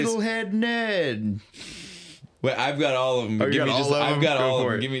time he always... Needlehead Ned. Wait, I've got all of them. I've got all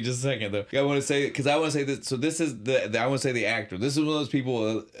of them. Give me just a second, though. I want to say, because I want to say this. So this is I want to say the actor. This is one of those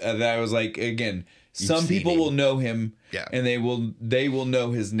people that I was like, again, some people will know him, and they will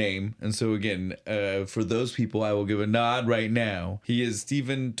know his name. And so again, for those people, I will give a nod right now. He is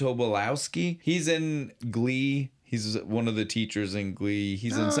Stephen Tobolowsky. He's in Glee. He's one of the teachers in Glee.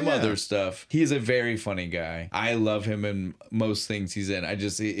 He's in some other stuff. He's a very funny guy. I love him in most things he's in.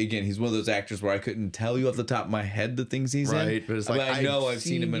 Again, he's one of those actors where I couldn't tell you off the top of my head the things he's in. Right, but it's like, I know I've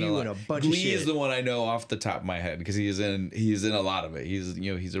seen him in a lot. Glee is the one I know off the top of my head because he's in a lot of it. He's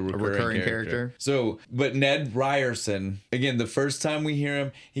a recurring character. So, but Ned Ryerson, again, the first time we hear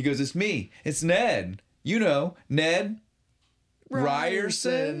him, he goes, "It's me. It's Ned. You know, Ned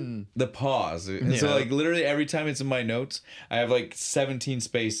Ryerson." The pause. And so like literally every time it's in my notes, I have like 17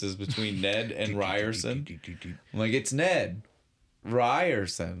 spaces between Ned and Ryerson. I'm like, it's Ned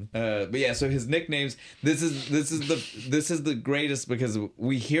Ryerson. But yeah, so his nicknames, this is the greatest because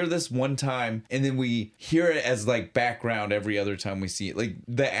we hear this one time and then we hear it as like background every other time we see it. Like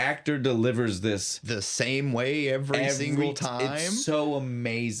the actor delivers this the same way every single time. It's so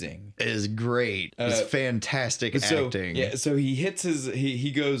amazing. It is great. It's fantastic acting. Yeah, so he hits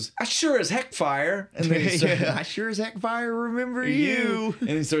he goes, "I sure as heck fire." And then I sure as heck fire remember you.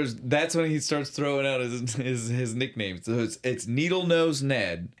 And that's when he starts throwing out his nicknames. So it's Needle Nose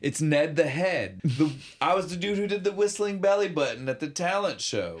Ned. It's Ned the Head. I was the dude who did the whistling belly button at the talent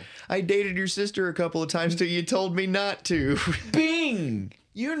show. I dated your sister a couple of times till you told me not to. Bing!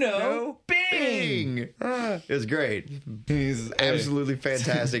 You know, Bing! It was great. He's absolutely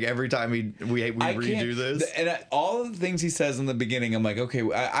fantastic every time we redo this. And all of the things he says in the beginning, I'm like,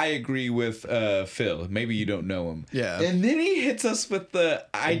 okay, I agree with Phil. Maybe you don't know him. Yeah. And then he hits us with the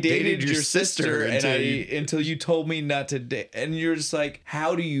I dated your sister until you told me not to date. And you're just like,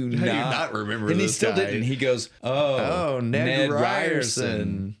 how do you not remember this? And he this still guy? didn't. He goes, Ned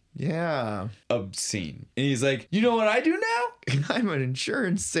Ryerson. Yeah. Obscene. And he's like, you know what I do now? I'm an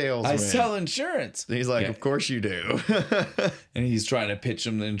insurance salesman. I sell insurance. And he's like, of course you do. And he's trying to pitch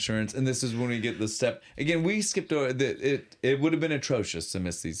him the insurance. And this is when we get the step. Again, we skipped over. It would have been atrocious to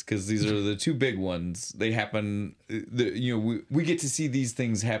miss these because these are the two big ones. They happen. We get to see these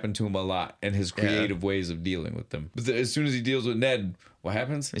things happen to him a lot and his creative ways of dealing with them. But as soon as he deals with Ned, what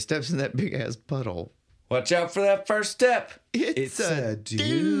happens? He steps in that big ass puddle. Watch out for that first step. It's a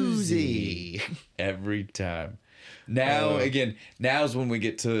doozy. Every time. Now, now's when we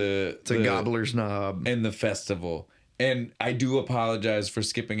get to Gobbler's Knob and the festival. And I do apologize for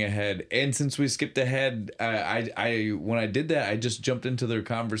skipping ahead. And since we skipped ahead, when I did that, I just jumped into their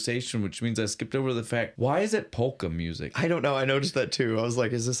conversation, which means I skipped over the fact, why is it polka music? I don't know. I noticed that too. I was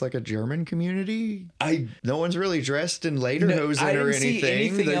like, is this like a German community? No one's really dressed in lederhosen or anything. See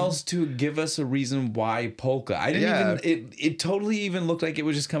anything else to give us a reason why polka. I didn't even. It totally even looked like it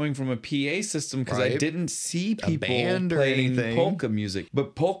was just coming from a PA system because I didn't see people playing polka music.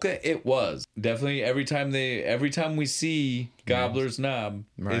 But polka, it was definitely every time we see Gobbler's Knob,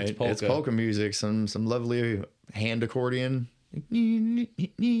 right? It's polka music, some lovely hand accordion. We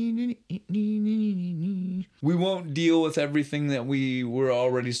won't deal with everything that we were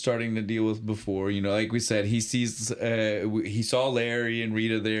already starting to deal with before. You know, like we said, he saw Larry and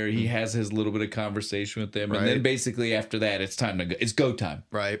Rita there. He has his little bit of conversation with them, and then basically after that, it's time to go. It's go time.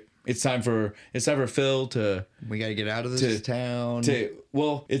 Right. It's time for Phil to. We got to get out of this town.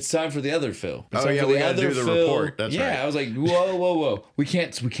 Well, it's time for the other Phil. It's we got to do the report. That's right. Yeah, I was like, whoa. We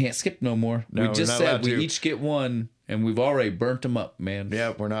can't skip no more. No, we just said we each get one, and we've already burnt them up, man.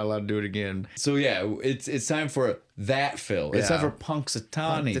 Yeah, we're not allowed to do it again. So yeah, it's time for that Phil. It's time for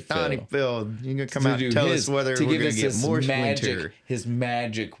Punxsutawney Phil. You gonna come out and tell us whether we're gonna get more winter. His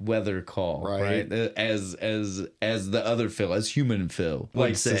magic weather call, right? As the other Phil, as human Phil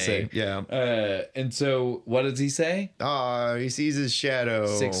likes to say. Yeah. And so what does he say? He sees his shadow.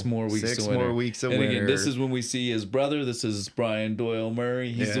 6 more weeks. Of and winter. Again, this is when we see his brother. This is Brian Doyle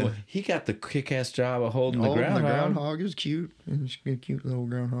Murray. He got the kick-ass job of holding the groundhog. The groundhog is cute. It's a cute little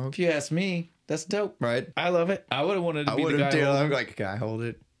groundhog. If you ask me, that's dope. Right. I love it. I would have wanted to be the guy. I'm like, can I hold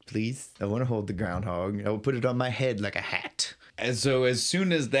it, please? I want to hold the groundhog. I will put it on my head like a hat. And so as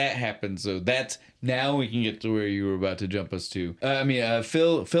soon as that happens, so that's now we can get to where you were about to jump us to.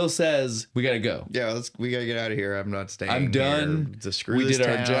 Phil says we gotta go. Yeah, we gotta get out of here. I'm not staying. I'm done. We did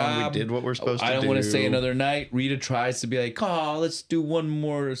our job. We did what we're supposed to do. I don't want to stay another night. Rita tries to be like, let's do one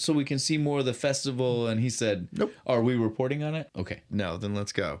more so we can see more of the festival. And he said, nope. Are we reporting on it? Okay. No, then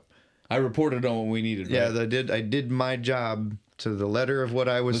let's go. I reported on what we needed. Yeah, right? I did my job to the letter of what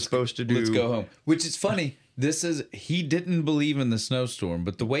I was supposed to do. Let's go home. Which is funny. He didn't believe in the snowstorm,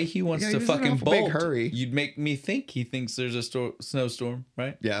 but the way he wants to fucking bolt, hurry. You'd make me think he thinks there's a snowstorm,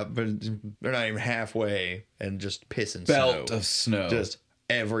 right? Yeah, but they're not even halfway and just pissing belt of snow just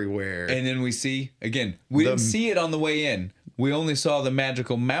everywhere. And then we see again. We didn't see it on the way in. We only saw the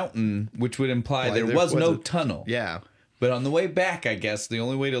magical mountain, which would imply there was no tunnel. Yeah. But on the way back, I guess, the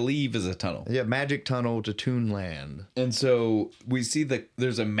only way to leave is a tunnel. Yeah, magic tunnel to Toonland. And so we see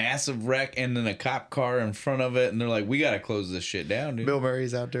there's a massive wreck and then a cop car in front of it. And they're like, we got to close this shit down, dude. Bill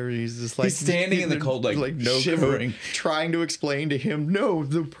Murray's out there. He's just like... He's standing in the cold, like no shivering. Trying to explain to him, no,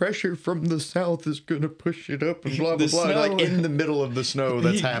 the pressure from the south is going to push it up and blah, blah, blah. Snow, like in the middle of the snow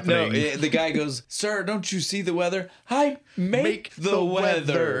that's happening. No, the guy goes, sir, don't you see the weather? I make the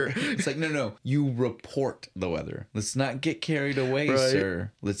weather. It's like, no. You report the weather. Let's not get carried away.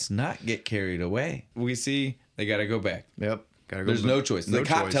 Sir. Let's not get carried away. We see they got to go back. Yep. Gotta go. There's no choice. The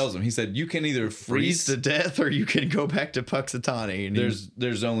cop tells him. He said, you can either freeze to death or you can go back to Punxsutawney. And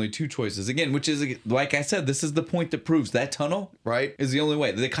there's only 2 choices. Again, which is, like I said, this is the point that proves that tunnel is the only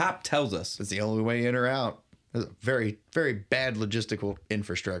way. The cop tells us. It's the only way in or out. It's a very, very bad logistical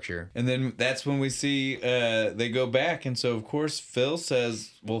infrastructure. And then that's when we see they go back. And so, of course, Phil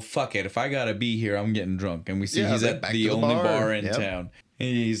says, well, fuck it. If I got to be here, I'm getting drunk. And we see he's at the only bar in town. And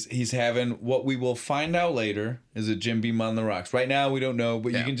he's having what we will find out later is a Jim Beam on the rocks. Right now we don't know,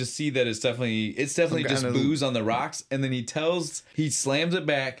 but you can just see that it's definitely just booze on the rocks. And then he slams it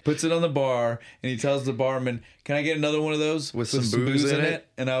back, puts it on the bar, and he tells the barman, "Can I get another one of those with some booze in it?"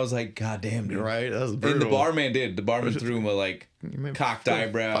 And I was like, God damn, dude. Right? That was brutal. And the barman did. The barman threw him a cocked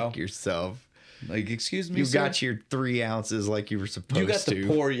eyebrow. Fuck yourself. Like, excuse me, you sir? got your 3 ounces like you were supposed to. You got the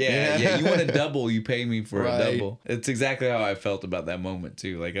pour, yeah. You want a double, you pay me for a double. It's exactly how I felt about that moment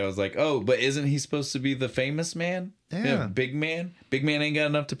too. Like I was like, oh, but isn't he supposed to be the famous man? Yeah. Big man. Big man ain't got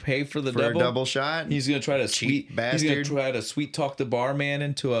enough to pay for the double. A double shot. He's gonna try to bastard. He's gonna try to sweet talk the barman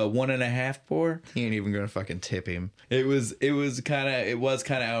into a 1.5 pour. He ain't even gonna fucking tip him. It was kind of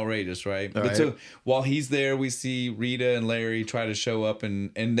outrageous, right? But so while he's there, we see Rita and Larry try to show up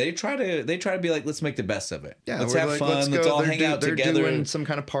and they try to be like, let's make the best of it. Yeah, let's have fun. Let's all hang out together. They're doing some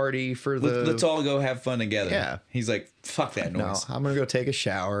kind of party for the. Let's all go have fun together. Yeah. He's like, fuck that noise. No, I'm gonna go take a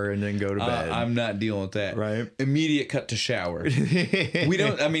shower and then go to bed. I'm not dealing with that. Right. Immediate cut to shower. We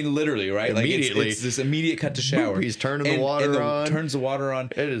don't. I mean, literally, right? Immediately. Like it's this immediate cut to shower. Boop, he's turning the water on. Turns the water on.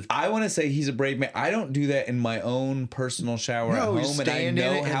 It is. I want to say he's a brave man. I don't do that in my own personal shower at home, and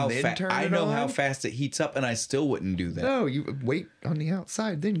I know how fast it heats up, and I still wouldn't do that. No, you wait on the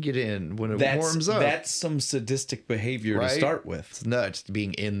outside, then get in when it warms up. That's some sadistic behavior to start with. It's nuts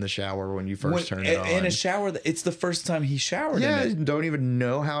being in the shower when you first turn it on. In a shower, it's the first time he showered. Yeah, in it. Don't even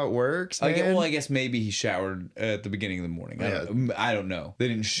know how it works. Man. I guess maybe he showered at the beginning of the morning. I don't know. They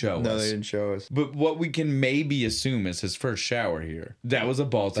didn't show us. No, they didn't show us. But what we can maybe assume is his first shower here. That was a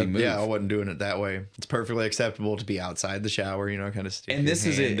ballsy move. Yeah, I wasn't doing it that way. It's perfectly acceptable to be outside the shower, kind of stick. And this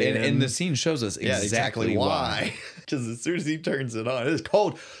is it. And the scene shows us exactly why. Because as soon as he turns it on, it's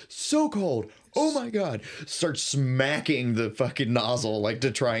cold. So cold. oh my God, starts smacking the fucking nozzle like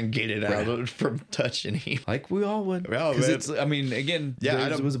to try and get it out from touching him. Like we all would. Because it's, I mean, again,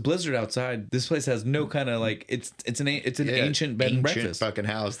 it was a blizzard outside. This place has no kind of like, it's an ancient bed and breakfast. Fucking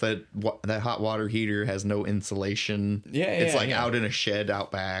house. That hot water heater has no insulation. It's out in a shed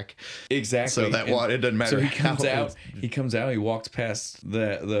out back. Exactly. So that water, it doesn't matter. So he comes out, he walks past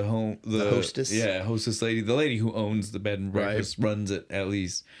the hostess. Yeah, hostess lady, the lady who owns the bed and breakfast, runs it at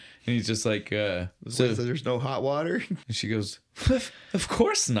least. And he's just like, so there's no hot water? And she goes, of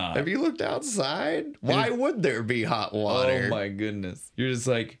course not. Have you looked outside? Why would there be hot water? Oh my goodness. You're just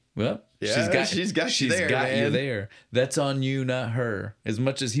like, well, yeah, she's got you there. That's on you, not her. As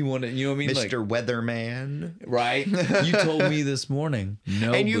much as he wanted, you know what I mean? Mr. Weatherman. Right? You told me this morning.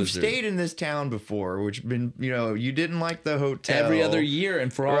 No, and you've stayed in this town before, which been, you didn't like the hotel. Every other year,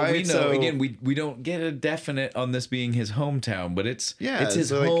 and for all we know, again, we don't get a definite on this being his hometown, but it's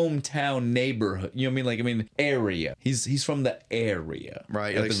his hometown neighborhood. You know what I mean? Area. He's from the area.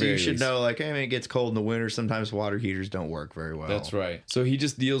 Right. Like, so you should know, like, hey, it gets cold in the winter. Sometimes water heaters don't work very well. That's right. So he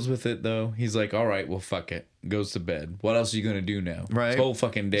just deals with it, though. He's like, all right, well, fuck it. Goes to bed. What else are you going to do now? Right. This whole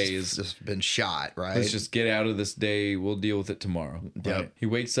fucking day is just been shot, right? Let's just get out of this day. We'll deal with it tomorrow. Yep. Right? He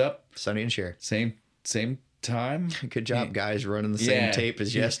wakes up. Sonny and Cher. Same time. Good job, guys, running the same tape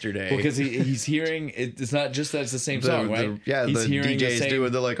as yesterday. Well, because he's hearing it's not just that it's the same song, right? He's hearing DJs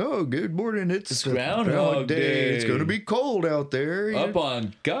doing. They're like, "Oh, good morning! It's Groundhog Day. It's gonna be cold out there." Up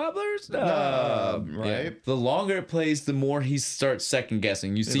on Gobbler's Knob, right? Yeah. The longer it plays, the more he starts second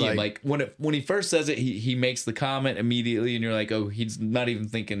guessing. You see him like when he first says it, he makes the comment immediately, and you're like, "Oh, he's not even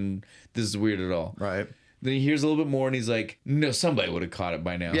thinking this is weird at all." Right. Then he hears a little bit more and he's like, no, somebody would have caught it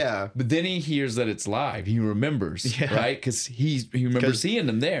by now. Yeah. But then he hears that it's live. He remembers, right? Because he remembers seeing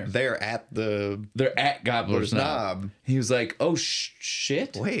them there. They're at Gobbler's Knob. He was like, oh,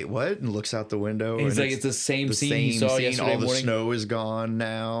 shit. Wait, what? And looks out the window. And he's like, it's the same scene he saw yesterday morning. All the snow is gone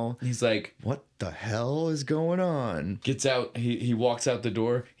now. He's like, what the hell is going on? Gets out. He walks out the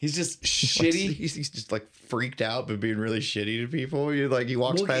door. He's just shitty. He's just like freaked out but being really shitty to people. He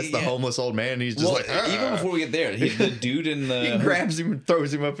walks past the homeless old man and he's just like, even before we get there, the dude in the he grabs him and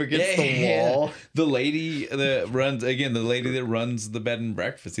throws him up against the wall. The lady that runs the bed and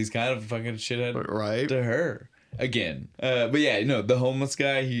breakfast. He's kind of a fucking shithead to her again. But the homeless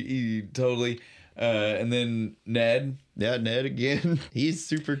guy, he totally. And then Ned. Yeah, Ned again. He's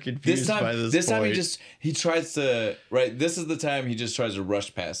super confused by this point. This time he tries to, right, this is the time he just tries to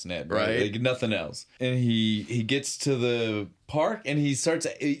rush past Ned, right? Like nothing else. And he gets to the park and he starts,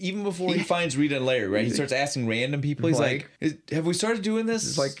 even before he finds Rita and Larry, right? He starts asking random people. He's like, have we started doing this?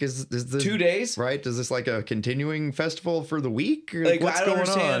 It's like, is this 2 days? Right? Is this like a continuing festival for the week? Or like, what's I don't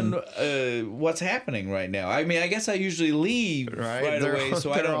going understand what's happening right now. I mean, I guess I usually leave right away,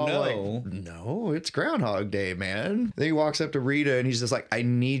 so I don't know. Like, no, it's Groundhog Day, man. Then he walks up to Rita and he's just like, I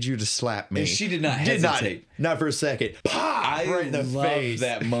need you to slap me. And she did not hesitate. Not for a second. I right in the face.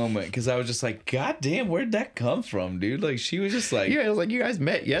 That moment because I was just like, God damn, where'd that come from, dude? Like, she was just like, I was like, you guys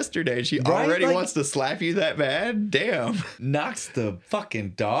met yesterday and she already wants to slap you that bad? Damn. Knocks the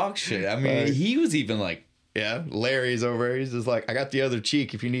fucking dog shit. I mean, he was even like, yeah, Larry's over. He's just like, I got the other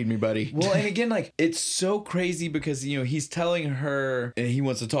cheek if you need me, buddy. Well, and again, like, it's so crazy because, he's telling her and he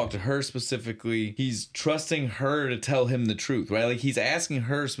wants to talk to her specifically. He's trusting her to tell him the truth, right? Like, he's asking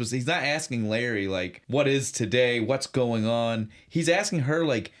her, he's not asking Larry, like, what is today? What's going on? He's asking her,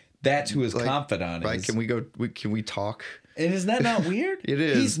 like, that's who his confidant is. Right, can we talk? And is that not weird? It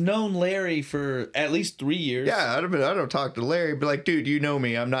is. He's known Larry for at least 3 years. Yeah, I don't talk to Larry, but like, dude, you know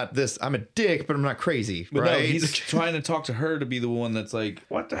me. I'm not this. I'm a dick, but I'm not crazy, but right? No, he's trying to talk to her to be the one that's like,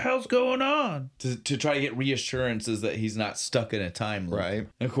 what the hell's going on? To try to get reassurances that he's not stuck in a time loop. Right.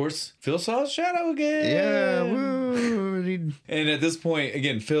 And of course, Phil saw his shadow again. Yeah, woo. And at this point,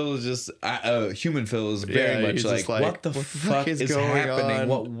 again, Phil is just, human Phil is very much like, what the fuck is happening? On?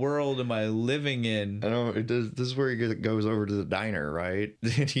 What world am I living in? I know, this is where he goes over to the diner, right?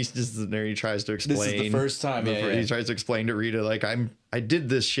 He's just there. He tries to explain. This is the first time. He tries to explain to Rita, like, I did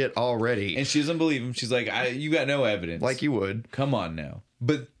this shit already, and she doesn't believe him. She's like, you got no evidence. Like you would. Come on now.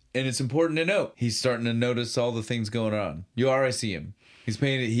 And it's important to note, he's starting to notice all the things going on. You already see him. He's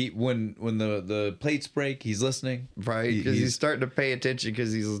paying. When the plates break, he's listening. Right, because he's starting to pay attention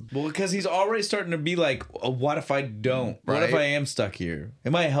because he's already starting to be like, oh, what if I don't? Right. What if I am stuck here?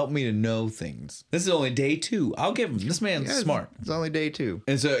 It might help me to know things. This is only day 2. I'll give him. This man's smart. It's only day 2.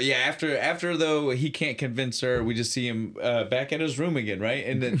 And so after though he can't convince her, we just see him back at his room again, right?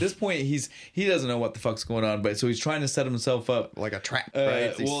 And at this point he doesn't know what the fuck's going on, but so he's trying to set himself up like a trap,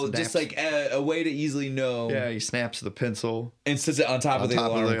 right? Just like a way to easily know. Yeah, he snaps the pencil and sits it on top top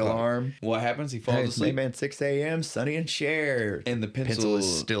of the alarm. What happens? He falls asleep. At 6 a.m. Sonny and Cher. And the pencil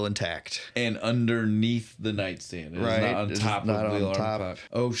is still intact. And underneath the nightstand. It's not on top of the alarm clock.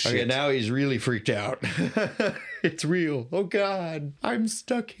 Oh, shit. Okay, now he's really freaked out. It's real. Oh, God. I'm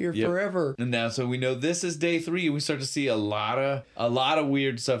stuck here forever. And now, so we know this is day 3. We start to see a lot of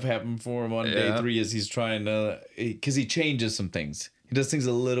weird stuff happen for him on day 3 as he's trying to... Because he changes some things. He does things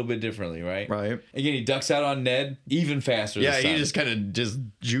a little bit differently, right? Right. Again, he ducks out on Ned even faster. Yeah, he just kind of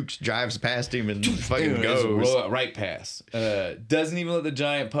drives past him and fucking goes right past. Doesn't even let the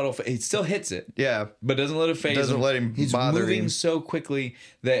giant puddle. He still hits it. Yeah, but doesn't let it phase him. Doesn't let him He's bother him. He's moving so quickly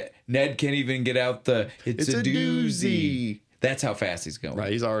that Ned can't even get out the. It's a doozy. That's how fast he's going.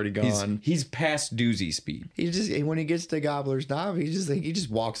 Right, he's already gone. He's past doozy speed. He just when he gets to Gobbler's Knob, he just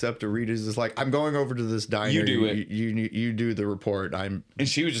walks up to Rita. He's just like, "I'm going over to this diner. You do it. You do the report. And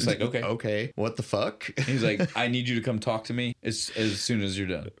she was just like, "Okay, okay. What the fuck?" He's like, "I need you to come talk to me as soon as you're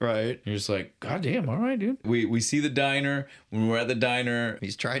done." Right. You're just like, "God damn, all right, dude." We see the diner. When we're at the diner,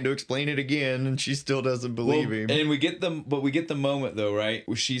 he's trying to explain it again, and she still doesn't believe him. And we get the moment though, right?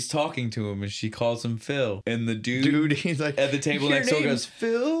 Where she's talking to him, and she calls him Phil, and the dude he's like at the table next door goes,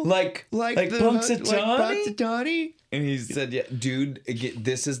 Phil, like Punxsutawney? And he said, "Yeah, dude,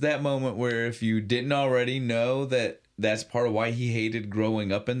 this is that moment where if you didn't already know that's part of why he hated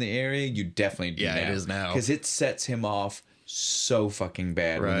growing up in the area, you definitely do now. It is now. Because it sets him off so fucking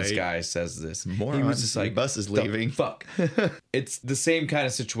bad when this guy says this. He was just like, bus is leaving. Fuck. It's the same kind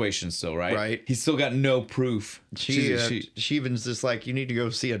of situation still, right? Right. He's still got no proof. She even's just like, you need to go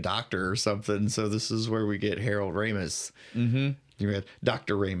see a doctor or something. So this is where we get Harold Ramis. Mm-hmm. You had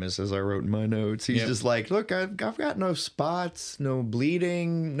Dr. Ramis, as I wrote in my notes. He's just like, look, I've got no spots, no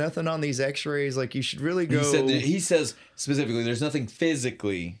bleeding, nothing on these x-rays. Like, you should really go. He says specifically, there's nothing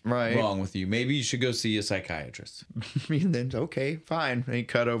physically wrong with you. Maybe you should go see a psychiatrist. And then, okay, fine. And he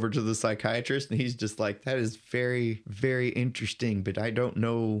cut over to the psychiatrist, and he's just like, that is very, very interesting, but I don't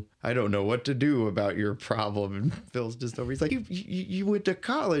know what to do about your problem. And Phil's just over. He's like, you went to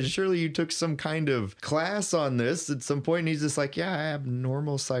college. Surely you took some kind of class on this at some point. And he's just like, yeah, I have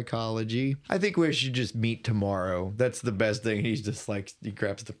normal psychology. I think we should just meet tomorrow. That's the best thing. He's just like, he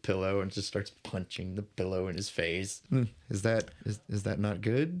grabs the pillow and just starts punching the pillow in his face. Is that not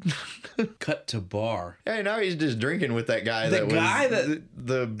good? Cut to bar. Hey, now he's just drinking with that guy.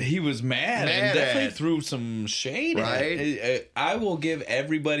 He was mad and definitely threw some shade. Right. I will give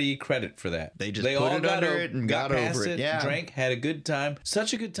everybody credit for that. They all got under it and got over it. Yeah. Drank, had a good time.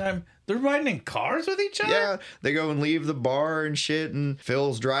 Such a good time. They're riding in cars with each other? Yeah, they go and leave the bar and shit, and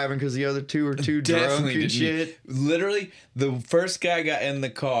Phil's driving because the other two are too drunk and shit. Literally, the first guy got in the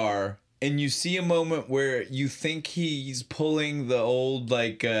car, and you see a moment where you think he's pulling the old,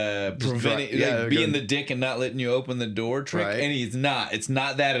 being the dick and not letting you open the door trick, and he's not. It's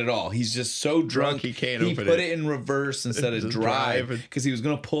not that at all. He's just so drunk he can't open it. He put it in reverse instead of drive because he was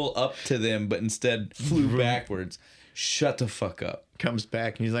going to pull up to them, but instead flew backwards. Shut the fuck up. Comes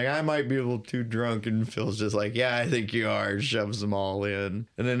back and he's like, I might be a little too drunk. And Phil's just like, yeah, I think you are. Shoves them all in.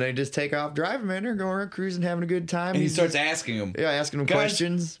 And then they just take off driving, man. They're going around cruising, having a good time. And he starts asking them. Yeah, asking them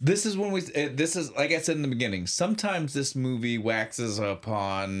questions. This is when this is, like I said in the beginning, sometimes this movie waxes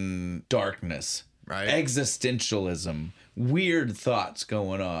upon darkness. Right. Existentialism. Weird thoughts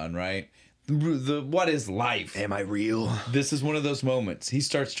going on, right? What is life? Am I real? This is one of those moments. He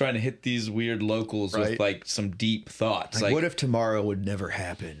starts trying to hit these weird locals with like some deep thoughts. Like, what if tomorrow would never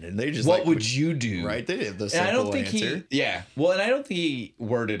happen? And they just what would you do? Right? They did the simple answer. Well, and I don't think he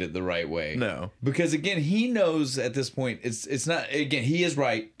worded it the right way. No, because again, he knows at this point it's not. Again, he is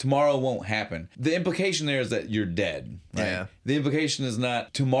right. Tomorrow won't happen. The implication there is that you're dead. Right? Yeah. The implication is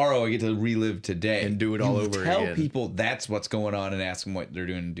not tomorrow I get to relive today and do it all over again. Tell people that's what's going on and ask them what they're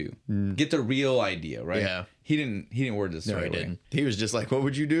doing to do. Get the real idea, right? Yeah. He didn't word this the right way. He was just like, what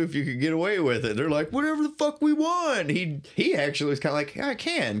would you do if you could get away with it? They're like, whatever the fuck we want. He actually was kind of like, I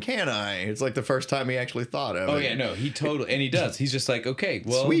can I? It's like the first time he actually thought of it. Oh yeah, no, he totally, and he does. He's just like, okay,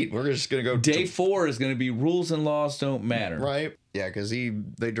 well, sweet, we're just gonna go. Day 4 is gonna be rules and laws don't matter, right? Yeah, because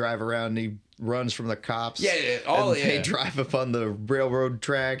they drive around and he runs from the cops. They drive up on the railroad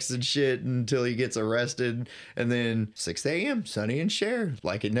tracks and shit until he gets arrested. And then 6 a.m. Sonny and Cher,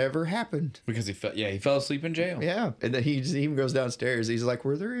 like it never happened. Because he fell asleep in jail. Yeah, and then he just even goes downstairs. He's like,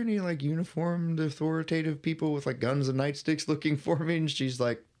 "Were there any like uniformed, authoritative people with like guns and nightsticks looking for me?" And she's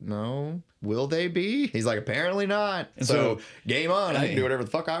like, no. Will they be? He's like, apparently not. And so game on. I can do whatever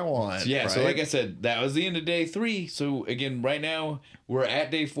the fuck I want. Yeah. Right? So like I said, that was the end of day 3. So again, right now we're at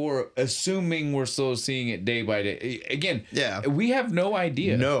day 4, assuming we're still seeing it day by day. Again, we have no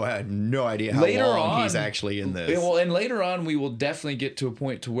idea. No, I had no idea how long he's actually in this. Well, and later on, we will definitely get to a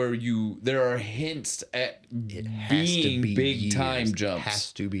point to where there are hints at being big time jumps.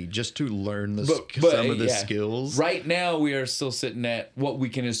 Has to be just to learn some of the skills. Right now, we are still sitting at what we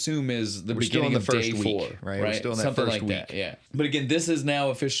can assume is the beginning of day 4, right? We're still in that Something first like week. that. Yeah. But again, this is now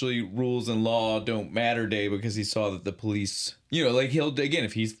officially rules and law don't matter day because he saw that the police. You know, like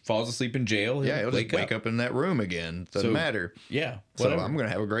if he falls asleep in jail, he'll just wake up in that room again. Doesn't matter. Yeah. Whatever. So I'm gonna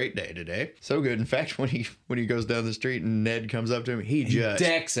have a great day today. So good. In fact, when he goes down the street and Ned comes up to him, he just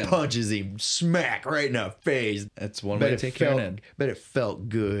decks him. Punches him smack right in the face. That's one way to take care of Ned. But it felt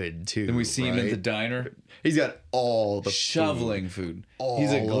good too. Then we see him at the diner. He's got all the shoveling food.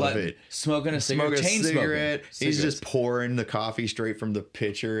 He's a glutton. Smoking a cigarette. He's just pouring the coffee straight from the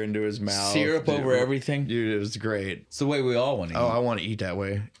pitcher into his mouth. Syrup over everything. Dude, it was great. It's the way we all want to eat. Oh, I want to eat that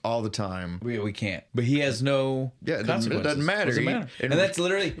way all the time. We can't. But he has no consequences. It doesn't matter. And that's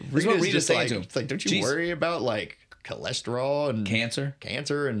literally what Rita's saying to him. It's like, don't you worry about like cholesterol and cancer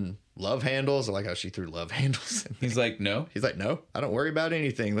and love handles. I like how she threw love handles. He's like, no. He's like, no, I don't worry about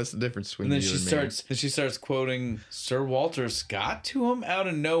anything. That's the difference between you and me. Then she starts quoting Sir Walter Scott to him out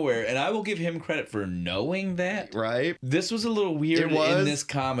of nowhere, and I will give him credit for knowing that. Right. This was a little weird in this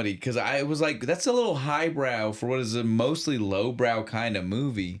comedy because I was like, that's a little highbrow for what is a mostly lowbrow kind of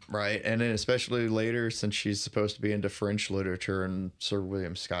movie. Right, and then especially later since she's supposed to be into French literature and Sir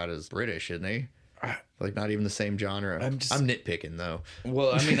William Scott is British, isn't he? Like not even the same genre. I'm nitpicking though.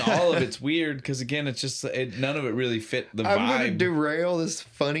 Well, I mean, all of it's weird because again, it's just none of it really fit the vibe. I'm gonna derail this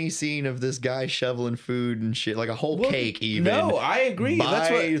funny scene of this guy shoveling food and shit, like a whole cake. Even no, I agree.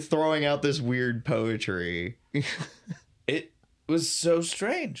 By throwing out this weird poetry. It was so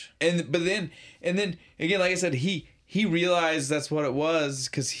strange, and then again, like I said, he realized that's what it was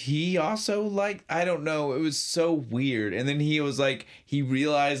because he also I don't know, it was so weird. And then he was like, he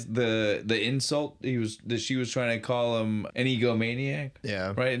realized the insult that she was trying to call him an egomaniac.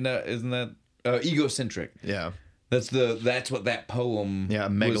 Yeah. Right? Isn't that egocentric? Yeah. That's what that poem. Yeah,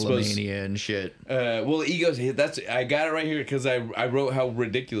 megalomania and shit. Well, I got it right here because I wrote how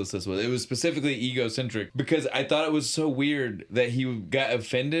ridiculous this was. It was specifically egocentric because I thought it was so weird that he got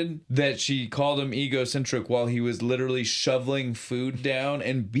offended that she called him egocentric while he was literally shoveling food down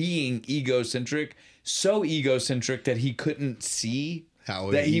and being egocentric, so egocentric that he couldn't see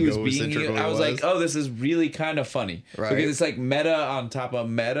that he was being. I was like, oh, this is really kind of funny, right? Because it's like meta on top of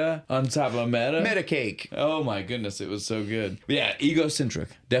meta on top of meta. Meta cake. Oh my goodness, it was so good. But yeah, egocentric,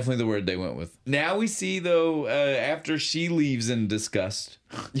 definitely the word they went with. Now we see though, after she leaves in disgust,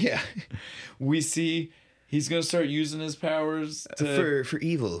 we see he's gonna start using his powers for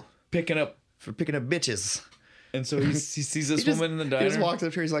evil, picking up bitches. And so he sees this woman in the diner. He just walks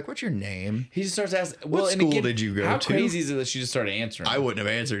up to her. He's like, "What's your name?" He just starts asking. What school did you go to? How crazy is it that she just started answering? I wouldn't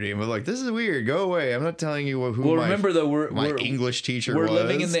have answered him. But like, this is weird. Go away. I'm not telling you who. Well, remember though, we're English teacher. We're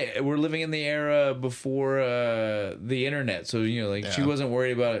living in the era before the internet. So she wasn't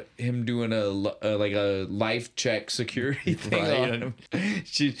worried about him doing a life check security thing on him.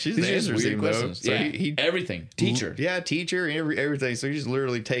 She's answering weird questions. So he everything teacher. Yeah, teacher. Everything. So he just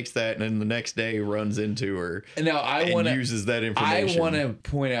literally takes that and then the next day runs into her. Now uses that information. I want to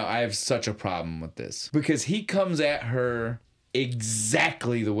point out I have such a problem with this because he comes at her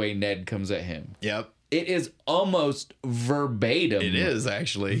exactly the way Ned comes at him. Yep. It is almost verbatim. It is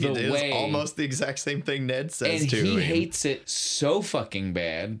actually. It is almost the exact same thing Ned says to him. And he hates it so fucking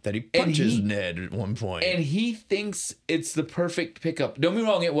bad that he punches Ned at one point. And he thinks it's the perfect pickup. Don't be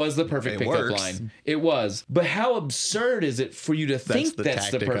wrong, it was the perfect pickup line. It was. But how absurd is it for you to think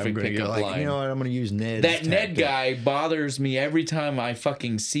that's the perfect pickup line? You know what? I'm going to use Ned. That Ned guy bothers me every time I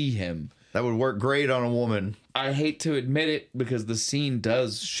fucking see him. That would work great on a woman. I hate to admit it because the scene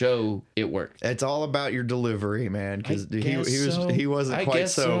does show it worked. It's all about your delivery, man. Because he wasn't quite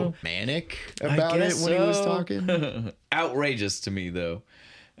so manic about it when he was talking. Outrageous to me though.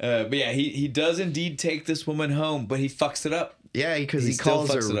 But yeah, he does indeed take this woman home, but he fucks it up. Yeah, because he calls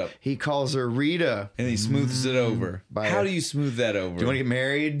her Rita, and he smooths it over. How do you smooth that over? Do you want to get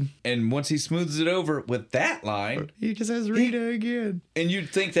married? And once he smooths it over with that line, he just has Rita again. And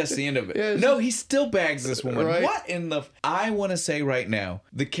you'd think that's the end of it. Yeah, no, he still bags this woman. Right. What in the? I want to say right now,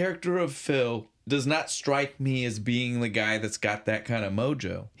 the character of Phil does not strike me as being the guy that's got that kind of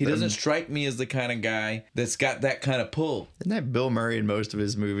mojo. He doesn't strike me as the kind of guy that's got that kind of pull. Isn't that Bill Murray in most of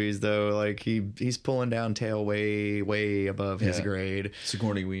his movies, though? Like, he's pulling down tail way, way above his grade.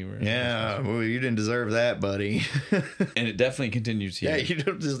 Sigourney Weaver. Yeah, well, you didn't deserve that, buddy. And it definitely continues here. Yeah, you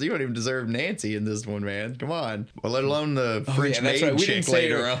don't even deserve Nancy in this one, man. Come on. Well, let alone the French maid chick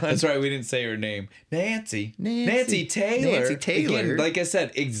later on. That's right, we didn't say her name. Nancy Taylor. Nancy Taylor. Again, like I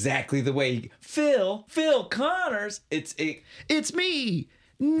said, exactly the way Phil Connors. It's me,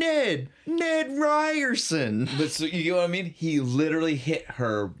 Ned Ryerson. But so you know what I mean? He literally hit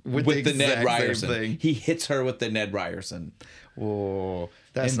her with the Ned Ryerson thing. He hits her with the Ned Ryerson. Whoa,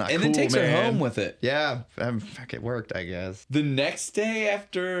 that's not cool, and then takes man. her home with it. Yeah, it worked, I guess. The next day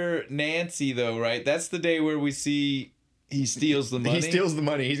after Nancy, though, right? That's the day where we see he steals the money. He steals the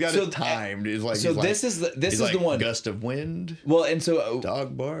money. He's got it timed. This is the one. Gust of wind. Well, and so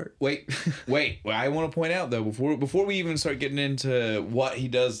dog bark. Wait. Well, I want to point out though before we even start getting into what he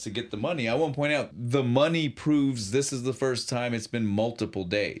does to get the money, I want to point out the money proves this is the first time it's been multiple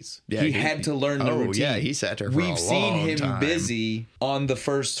days. Yeah, he had to learn the routine. Yeah, he sat there for We've a seen long him time. busy on the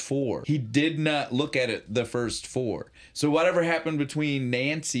first 4. He did not look at it the first 4. So whatever happened between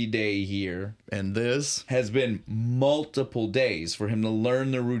Nancy Day here and this has been multiple days for him to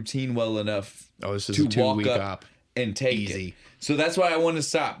learn the routine well enough this is to a 2-week walk up op. and take it. So that's why I want to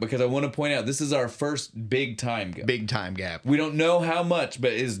stop, because I want to point out this is our first big time gap. Big time gap. We don't know how much,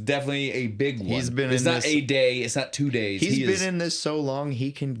 but it's definitely a big one. He's been it's in not this, a day. It's not 2 days. He's been in this so long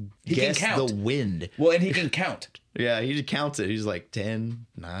he can guess count the wind. Well, and he can count. Yeah, he just counts it. He's like 10,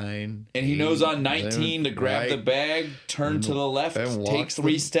 9. And he 8, knows on 19 11, to grab the bag, turn to the left, take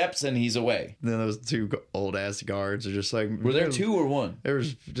 3 steps, and he's away. And then those 2 old ass guards are just like, were there 2 or 1?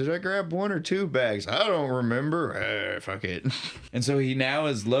 Did I grab 1 or 2 bags? I don't remember. Fuck it. And so he now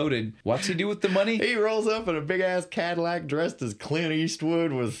is loaded. What's he do with the money? He rolls up in a big ass Cadillac dressed as Clint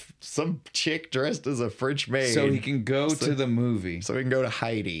Eastwood with some chick dressed as a French maid. So he can go to the movie. So he can go to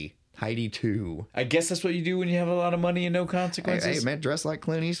Heidi 2. I guess that's what you do when you have a lot of money and no consequences. Hey man, dress like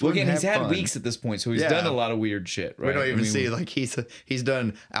Clint Eastwood. Well, again, he's had fun. weeks at this point, so he's done a lot of weird shit, right? We don't even see, like, he's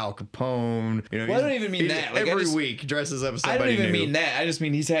done Al Capone. You know, well, I don't even mean that. Like, every week dresses up somebody I don't even new. mean that. I just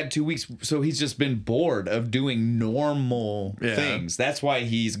mean he's had 2 weeks, so he's just been bored of doing normal things. That's why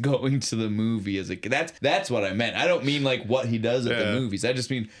he's going to the movie as a kid. That's what I meant. I don't mean like what he does at the movies. I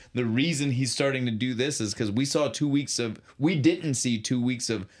just mean the reason he's starting to do this is because we didn't see 2 weeks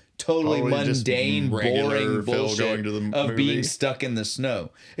of totally mundane, boring bullshit of being stuck in the snow.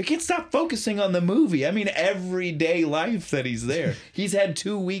 It can't stop focusing on the movie. I mean, everyday life that he's there. He's had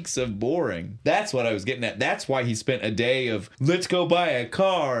 2 weeks of boring. That's what I was getting at. That's why he spent a day of let's go buy a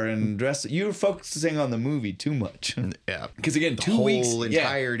car and dress. You're focusing on the movie too much. Yeah, because again, 2 weeks, whole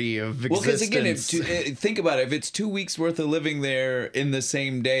entirety of existence. Well, because again, think about it. If it's 2 weeks worth of living there in the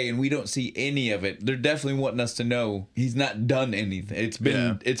same day and we don't see any of it, they're definitely wanting us to know he's not done anything.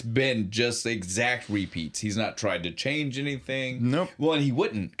 It's been just exact repeats. He's not tried to change anything. Nope. Well, and he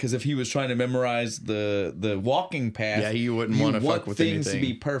wouldn't, because if he was trying to memorize the walking path, you wouldn't want to fuck with things anything. to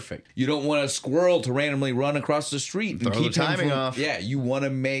be perfect. You don't want a squirrel to randomly run across the street and keep the timing off. Yeah, you want to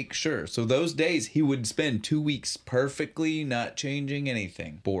make sure. So those days he would spend 2 weeks perfectly not changing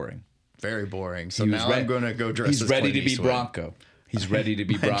anything. Boring. Very boring. So now I'm going to go dress He's as ready Clint to be Eastwood. Bronco. He's ready to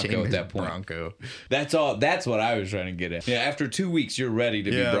be Bronco at that point. Bronco. That's all. That's what I was trying to get at. Yeah, after 2 weeks, you're ready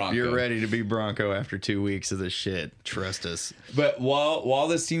to be Bronco. You're ready to be Bronco after 2 weeks of this shit. Trust us. But while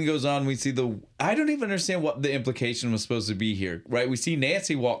this scene goes on, we see I don't even understand what the implication was supposed to be here, right? We see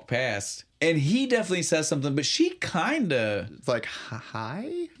Nancy walk past. And he definitely says something, but she kind of... It's like,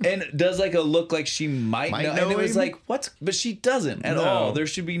 hi? And does like a look like she might know. And it was him? like, what? But she doesn't at all. There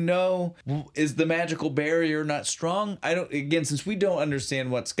should be no... Is the magical barrier not strong? Again, since we don't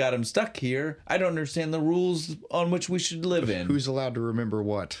understand what's got him stuck here, I don't understand the rules on which we should live in. Who's allowed to remember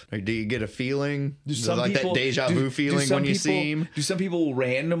what? Like, do you get a feeling? Do some like people, that deja vu feeling when you see him? Do some people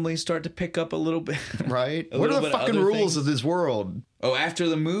randomly start to pick up a little bit? Right? What are the fucking rules of this world? Oh, after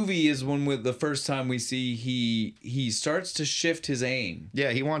the movie is when with the first time we see he starts to shift his aim.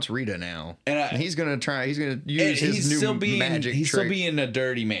 Yeah, he wants Rita now, and he's gonna use his new magic. He's trick. still being a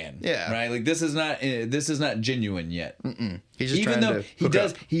dirty man. Yeah, right. Like this is not genuine yet. He's just even though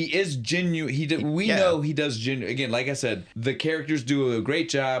he is genuine. We know he does genuine. Again, like I said, the characters do a great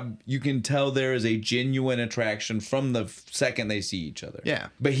job. You can tell there is a genuine attraction from the second they see each other. Yeah,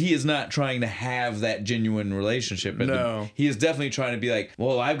 but he is not trying to have that genuine relationship. No, he is definitely trying trying to be like,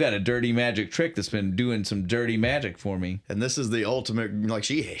 well, I've got a dirty magic trick that's been doing some dirty magic for me. And this is the ultimate, like,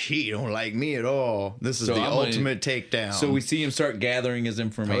 she don't like me at all. This is the ultimate takedown. So we see him start gathering his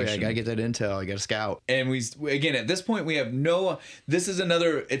information. Oh, yeah, I gotta get that intel. I gotta scout. And again, at this point, we have this is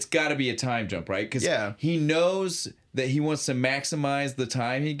another, it's gotta be a time jump, right? Because he knows that he wants to maximize the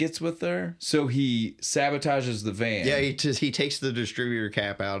time he gets with her, so he sabotages the van. Yeah, he takes the distributor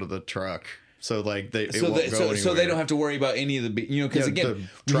cap out of the truck. So like it won't go anywhere. So they don't have to worry about any of the because again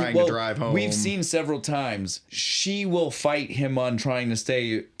trying to drive home. We've seen several times she will fight him on trying to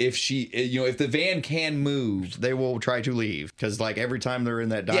stay if if the van can move. They will try to leave because like every time they're in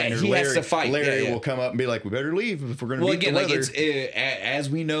that diner, he has to fight. Larry will come up and be like, "We better leave if we're going to beat the weather." Like it's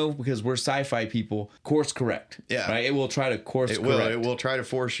as we know because we're sci-fi people, course correct. Yeah, right. It will try to course correct. It will try to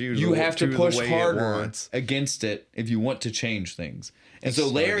force you. You have to push harder against it if you want to change things. And so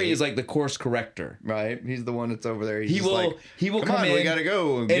Larry is like the course corrector, right? He's the one that's over there. He will come in. We gotta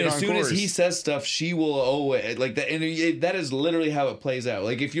go. And as soon as he says stuff, she will like that. And that is literally how it plays out.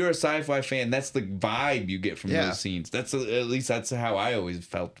 Like if you're a sci-fi fan, that's the vibe you get from those scenes. That's at least that's how I always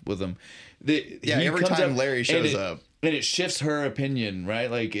felt with them. Every time Larry shows up. And it shifts her opinion, right?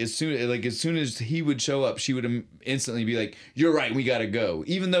 Like as soon as he would show up, she would instantly be like, "You're right, we gotta go,"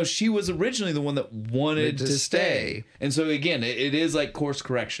 even though she was originally the one that wanted to stay. And so again, it is like course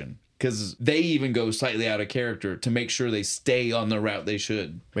correction because they even go slightly out of character to make sure they stay on the route they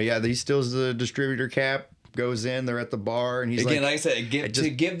should. But yeah, he steals the distributor cap. Goes in, they're at the bar, and he's like I said, to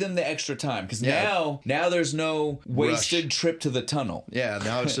give them the extra time because now there's no wasted trip to the tunnel. Yeah,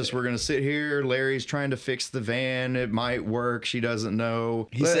 now it's just we're gonna sit here. Larry's trying to fix the van. It might work. She doesn't know.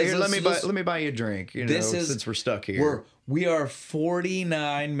 He says, "Let me buy you a drink." Since we're stuck here. We are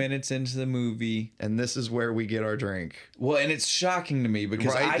 49 minutes into the movie. And this is where we get our drink. Well, and it's shocking to me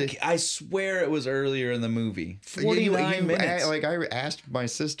because I swear it was earlier in the movie. 49 minutes. I asked my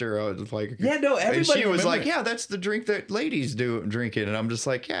sister, everybody. And she was like, yeah, that's the drink that ladies do drinking. And I'm just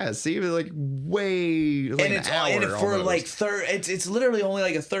like, yeah, see, like way, like and an hour and for almost. Like it's literally only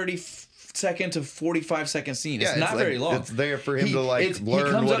like a 30-second to 45-second scene. It's not very long. It's there for him to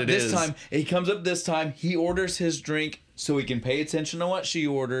learn what it is. He comes up this time. He orders his drink so he can pay attention to what she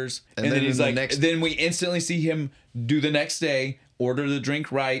orders, and then he's like. Then we instantly see him do the next day, order the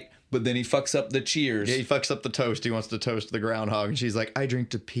drink right, but then he fucks up the cheers. Yeah, he fucks up the toast. He wants to toast the groundhog, and she's like, "I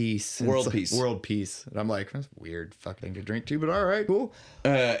drink to peace, world peace, world peace." And I'm like, "That's weird, fucking to drink to," but all right, cool.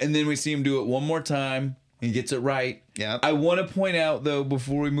 And then we see him do it one more time. He gets it right. Yeah. I want to point out, though,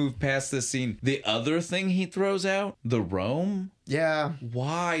 before we move past this scene, the other thing he throws out, the Rome. Yeah.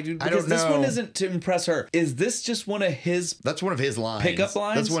 Why, dude? Because this one isn't to impress her. Is this just one of his... That's one of his lines. Pickup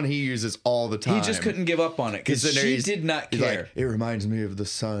lines? That's one he uses all the time. He just couldn't give up on it because she did not care. Like, it reminds me of the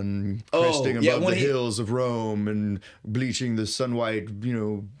sun cresting above the hills of Rome and bleaching the sun-white,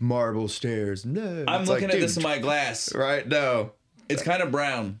 marble stairs. No. I'm looking at this in my glass. Right? No. It's kind of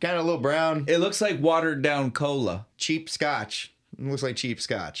brown. Kind of a little brown. It looks like watered down cola. Cheap scotch. It looks like cheap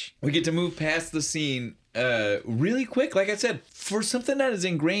scotch. We get to move past the scene really quick. Like I said, for something that is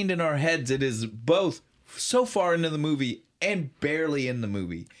ingrained in our heads, it is both so far into the movie and barely in the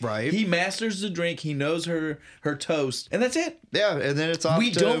movie. Right. He masters the drink. He knows her toast. And that's it. Yeah, and then it's off.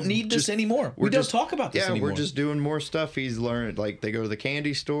 We don't need this anymore. We don't talk about this anymore. We're just doing more stuff. He's learned, like, they go to the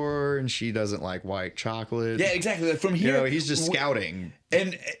candy store, and she doesn't like white chocolate. Yeah, exactly. Like, from here... he's just scouting.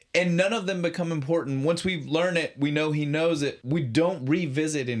 And none of them become important. Once we learn it, we know he knows it. We don't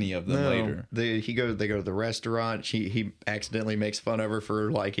revisit any of them later. They go to the restaurant. He accidentally makes fun of her for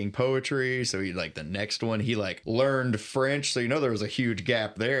liking poetry. So the next one, he learned French. So there was a huge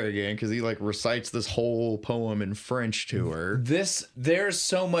gap there again because he recites this whole poem in French to her. There's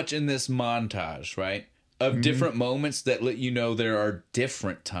so much in this montage, right? Of different moments that let you know there are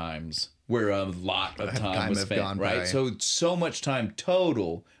different times where a lot of time was spent, right? So much time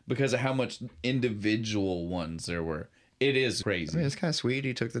total because of how much individual ones there were. It is crazy. I mean, it's kind of sweet.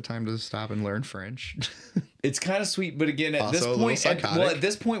 He took the time to stop and learn French. It's kind of sweet, but again, at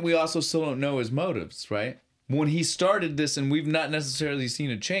this point, we also still don't know his motives, right? When he started this and we've not necessarily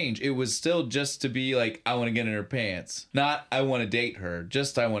seen a change, it was still just to be like, I want to get in her pants. Not, I want to date her.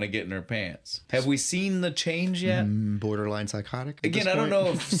 Just, I want to get in her pants. Have we seen the change yet? Borderline psychotic? Again, I don't know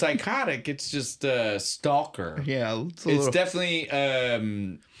if psychotic. It's just stalker. Yeah. It's definitely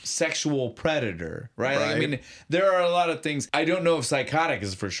sexual predator, right? I mean, there are a lot of things. I don't know if psychotic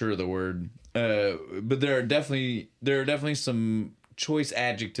is for sure the word. But there are definitely some choice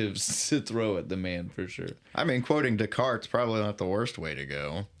adjectives to throw at the man for sure. I mean, quoting Descartes probably not the worst way to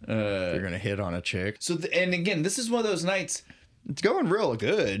go. If you're gonna hit on a chick. So, and again, this is one of those nights. It's going real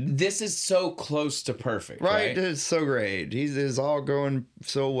good. This is so close to perfect, right? It's so great. It's all going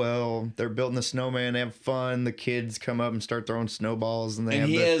so well. They're building the snowman. They have fun. The kids come up and start throwing snowballs, and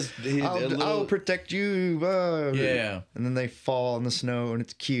I'll protect you. Yeah. And then they fall in the snow, and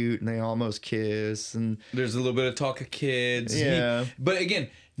it's cute, and they almost kiss. And there's a little bit of talk of kids. Yeah. But again,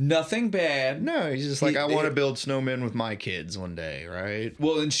 nothing bad. No, he's just like, I want to build snowmen with my kids one day, right?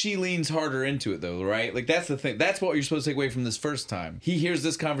 Well, and she leans harder into it, though, right? Like, that's the thing. That's what you're supposed to take away from this first time. He hears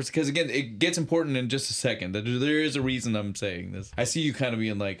this conversation, because, again, it gets important in just a second. There is a reason I'm saying this. I see you kind of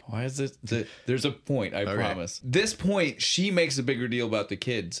being like, why is this? There's a point, I promise. This point, she makes a bigger deal about the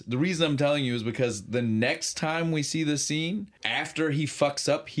kids. The reason I'm telling you is because the next time we see the scene, after he fucks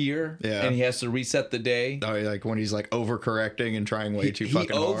up here, and he has to reset the day. Oh, like when he's like overcorrecting and trying way too fucking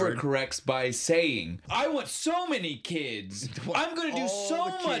hard. He overcorrects by saying, I want so many kids. I'm going to do so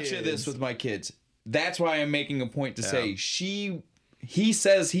much of this with my kids. That's why I'm making a point to say he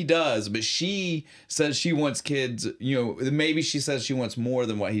says he does, but she says she wants kids. You know, maybe she says she wants more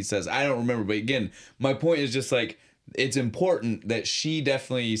than what he says. I don't remember. But again, my point is just like, it's important that she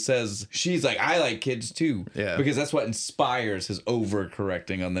definitely says, she's like, I like kids too. Yeah. Because that's what inspires his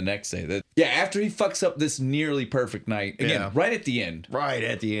overcorrecting on the next day. After he fucks up this nearly perfect night, again, right at the end. Right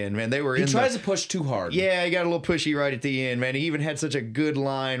at the end, man. He tries to push too hard. Yeah, he got a little pushy right at the end, man. He even had such a good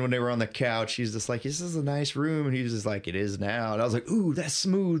line when they were on the couch. He's just like, this is a nice room. And he was just like, it is now. And I was like, ooh, that's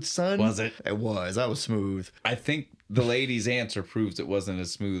smooth, son. Was it? It was. That was smooth. I think the lady's answer proves it wasn't as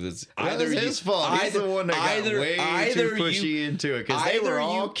smooth as either. That was his fault. He's the one that got way too pushy into it, because they were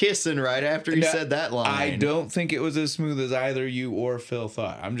all kissing right after he said that line. I don't think it was as smooth as either you or Phil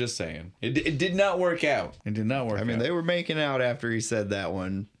thought. I'm just saying. It did not work out. It did not work out. I mean, they were making out after he said that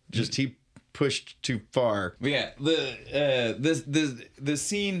one. Just he pushed too far. Yeah, the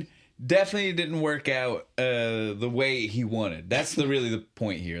scene definitely didn't work out the way he wanted. That's really the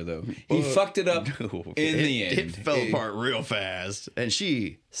point here, though. He fucked it up in the end. It fell apart real fast. And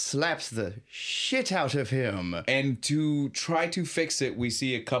she slaps the shit out of him. And to try to fix it, we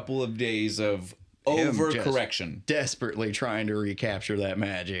see a couple of days of overcorrection. Desperately trying to recapture that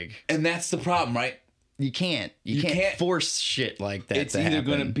magic. And that's the problem, right? You can't force shit like that. It's either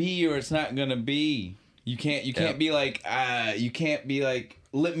going to be or it's not going to be. You can't be like,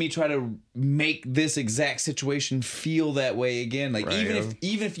 let me try to make this exact situation feel that way again. Like, even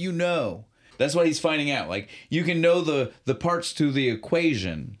if you know, that's what he's finding out. Like, you can know the parts to the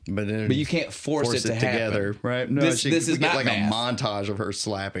equation, but you can't force it to together, happen. Right? No, this is not like math. A montage of her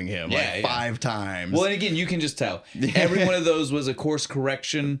slapping him 5 times. Well, and again, you can just tell. Every one of those was a course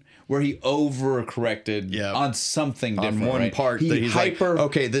correction where he overcorrected on something different. On one part that he's like,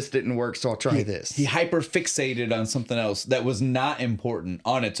 okay, this didn't work, so I'll try this. He hyper fixated on something else that was not important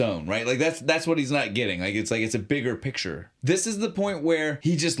on its own, right? Like that's what he's not getting. Like it's a bigger picture. This is the point where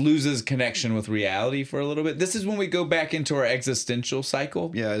he just loses connection with reality for a little bit. This is when we go back into our existential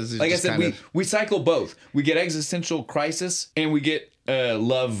cycle. Yeah, this is like I said, we cycle both. We get existential crisis and we get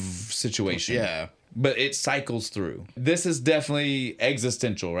love situation. Yeah. But it cycles through. This is definitely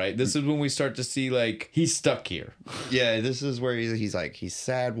existential, right? This is when we start to see, like, he's stuck here. Yeah, this is where he's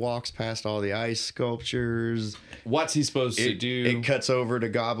sad, walks past all the ice sculptures. What's he supposed to do? It cuts over to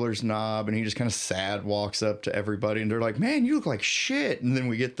Gobbler's Knob, and he just kind of sad walks up to everybody, and they're like, man, you look like shit. And then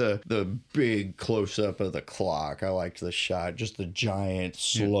we get the big close-up of the clock. I liked the shot, just the giant,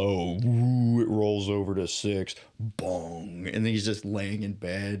 slow, it rolls over to 6, bong. And then he's just laying in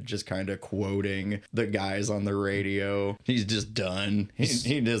bed, just kind of quoting the guys on the radio. He's just done.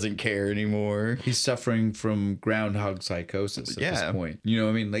 He doesn't care anymore. He's suffering from groundhog psychosis at this point. You know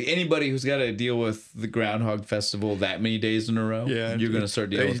what I mean? Like, anybody who's got to deal with the Groundhog Festival that many days in a row, you're going to start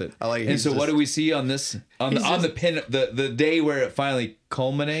dealing with it. And so what do we see on this the day where it finally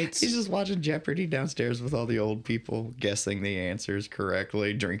culminates? He's just watching Jeopardy downstairs with all the old people guessing the answers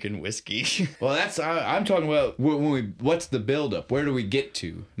correctly, drinking whiskey. Well, I'm talking about what's the buildup? Where do we get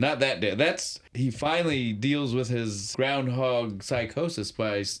to? Not that day. He finally deals with his groundhog psychosis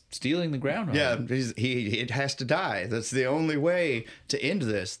by stealing the groundhog. Yeah, it has to die. That's the only way to end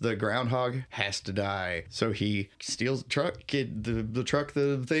this. The groundhog has to die. So he steals the truck, the truck,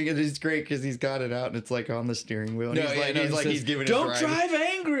 the thing, and it's great because he's got it out and it's like on the steering wheel. And he's giving it don't drive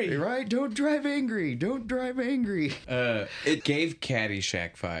angry. Right? Don't drive angry. Don't drive angry. It gave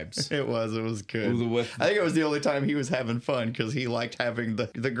Caddyshack vibes. It was good. I think it was the only time he was having fun because he liked having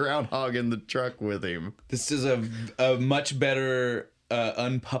the groundhog in the truck with him. This is a much better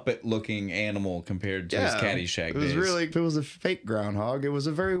unpuppet looking animal compared to his Caddyshack It was days. really, if it was a fake groundhog, it was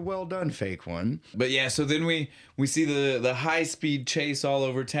a very well done fake one. But yeah, so then we see the high speed chase all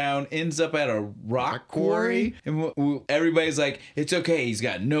over town, ends up at a rock quarry, and everybody's like, it's okay, he's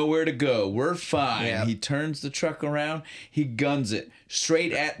got nowhere to go, we're fine. Yep. He turns the truck around, he guns it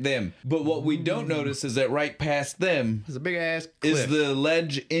straight at them. But what we don't notice is that right past them is a big ass cliff. Is the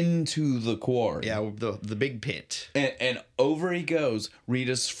ledge into the quarry. Yeah, the big pit. And over he goes.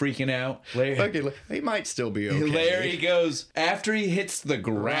 Rita's freaking out. Larry, he might still be okay. Larry goes after he hits the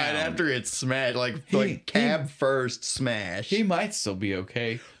ground. Right after it's smashed, like cab first smash. He might still be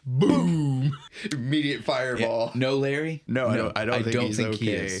okay. Boom! Immediate fireball. Yeah. No, Larry. No, I don't think think okay.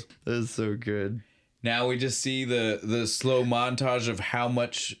 he is. That is so good. Now we just see the slow montage of how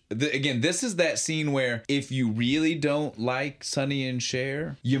much... Again, this is that scene where if you really don't like Sonny and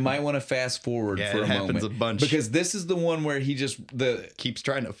Cher, you might want to fast forward for a moment. Yeah, it happens a bunch. Because this is the one where he just... keeps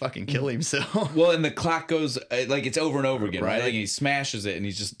trying to fucking kill himself. Well, and the clock goes... like, it's over and over again, right? Like, he smashes it and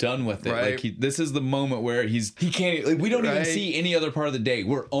he's just done with it. Right. Like, this is the moment where he can't... Like, we don't even see any other part of the day.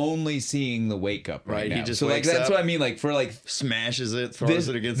 We're only seeing the wake up right now. He just so, wakes like, that's up, what I mean. Like, for, like... Smashes it, throws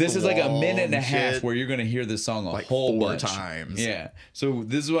it against this the is wall. Like a minute and a half shit. where you're going to hear this song like whole 4 bunch. times. Yeah. So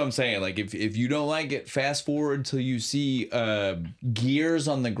this is what I'm saying. Like if you don't like it, fast forward till you see gears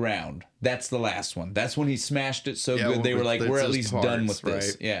on the ground. That's the last one. That's when he smashed it so good. They were like, we're at least done with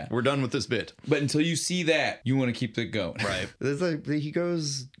this. Yeah. We're done with this bit. But until you see that, you want to keep it going. Right. It's like he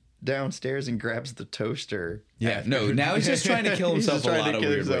goes downstairs and grabs the toaster. Yeah, no, now he's just trying to kill himself a lot of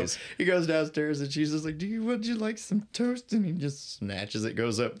weird ways. He goes downstairs and she's just like, would you like some toast? And he just snatches it,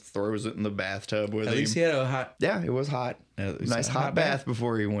 goes up, throws it in the bathtub with him. At least he had a hot... Yeah, it was hot. Nice hot bath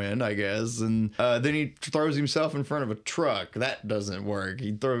before he went, I guess. And then he throws himself in front of a truck. That doesn't work.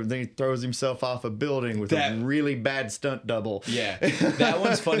 Then he throws himself off a building with a really bad stunt double. Yeah, that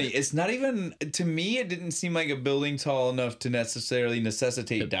one's funny. It's not even... To me, it didn't seem like a building tall enough to necessarily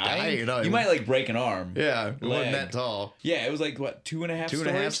necessitate dying. You might, like, break an arm. Yeah. It wasn't that tall. Yeah, it was like, what, 2.5 stories?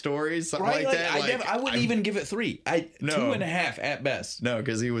 2.5 stories, something like that. I wouldn't even give it 3. 2.5 at best. No,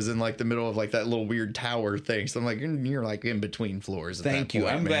 because he was in like the middle of like that little weird tower thing. So I'm like, you're like in between floors. Thank you.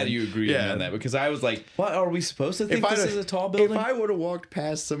 I'm glad you agreed on that because I was like, what are we supposed to think this is a tall building? If I would have walked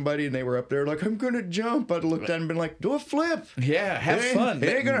past somebody and they were up there like, I'm gonna jump, I'd looked down and been like, do a flip. Yeah, have fun. It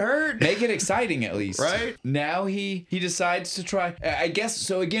ain't gonna hurt. Make it exciting at least. Right? Now he decides to try. I guess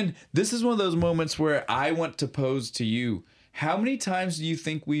so. Again, this is one of those moments where I want to pose to you. How many times do you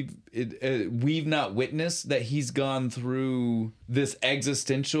think we've not witnessed that he's gone through this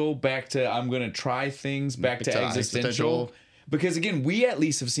existential back to I'm going to try things back to existential? Because again, we at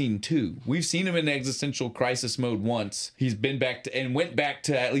least have seen 2. We've seen him in existential crisis mode once. He's been back to and went back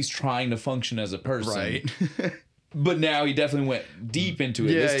to at least trying to function as a person. Right. But now he definitely went deep into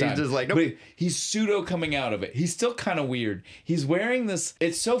it this time. He's just like, nope. But he's pseudo coming out of it. He's still kind of weird. He's wearing this.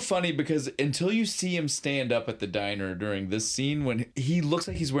 It's so funny because until you see him stand up at the diner during this scene, when he looks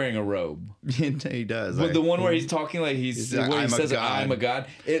like he's wearing a robe. He does. But the one where he's talking like he's where he says, "I'm a god."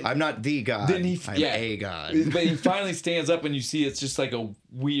 I'm not the god. Then I'm a god. But he finally stands up, and you see it's just like a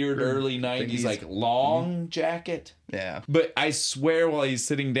weird early 90s like long jacket. Yeah. But I swear, while he's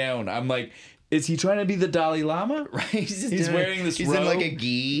sitting down, I'm like, is he trying to be the Dalai Lama? Right. He's wearing this robe. He's in like a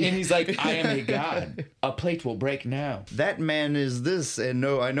gi. And he's like, I am a god. A plate will break now. That man is this. And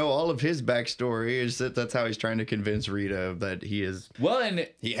I know all of his backstory is that's how he's trying to convince Rita that he is. Well, and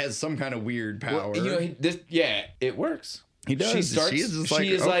he has some kind of weird power. Well, it works. He does. She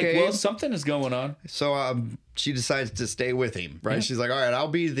is like, well, something is going on. So she decides to stay with him, right? Yeah. She's like, all right, I'll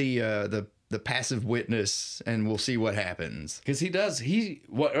be the passive witness and we'll see what happens. Because he does. He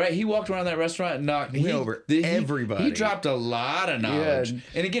walked around that restaurant and knocked over everybody. He dropped a lot of knowledge. Yeah.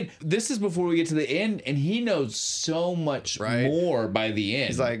 And again, this is before we get to the end, and he knows so much more by the end.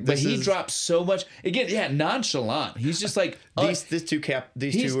 He's like, he drops so much. Again, nonchalant. He's just like these two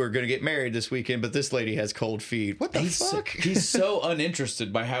are gonna get married this weekend, but this lady has cold feet. What the fuck? He's so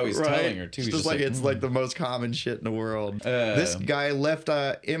uninterested by how he's telling her too. It's just like it's like the most common shit in the world. This guy left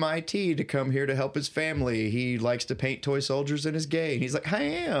MIT to come here to help his family. He likes to paint toy soldiers and is gay. He's like, I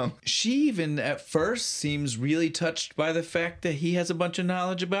am. She even at first seems really touched by the fact that he has a bunch of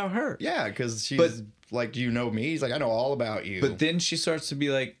knowledge about her. Yeah, because she's like, do you know me? He's like, I know all about you. But then she starts to be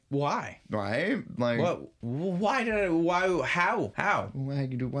like, why? Right? Like, what? Why did I? Why? How? Why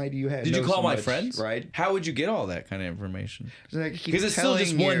do you have? Did you call my much, friends? Right? How would you get all that kind of information? Because it's still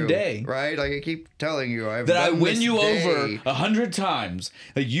just one day, right? Like I keep telling you, I win you over 100 times.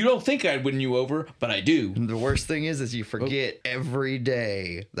 Like you don't think I'd win you over, but I do. And the worst thing is you forget every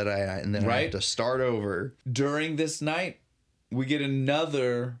day that I have to start over. During this night, we get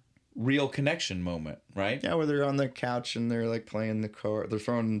another real connection moment, right? Yeah, where they're on the couch and they're like playing the card. They're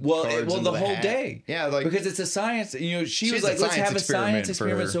throwing cards the whole day. Yeah, like because it's a science. You know, she was like, let's have a science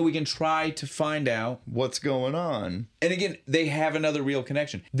experiment so we can try to find out what's going on. And again, they have another real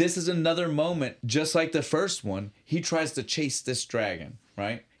connection. This is another moment, just like the first one. He tries to chase this dragon,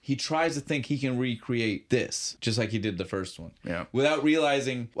 right? He tries to think he can recreate this, just like he did the first one. Yeah. Without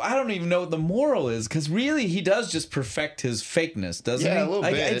realizing, I don't even know what the moral is, because really he does just perfect his fakeness, doesn't he? Yeah, a little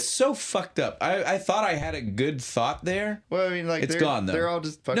bit. It's so fucked up. I thought I had a good thought there. Well, I mean, like, it's gone, though. They're all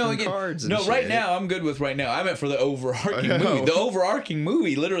just fucking cards and shit. Right now, I'm good with right now. I meant for the overarching movie. The overarching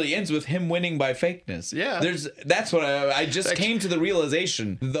movie literally ends with him winning by fakeness. Yeah. That's what I just came to the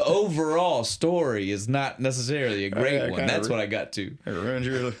realization. The overall story is not necessarily a great one. That's what I got to.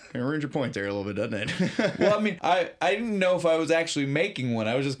 It ruins your point there a little bit, doesn't it? Well, I mean, I didn't know if I was actually making one.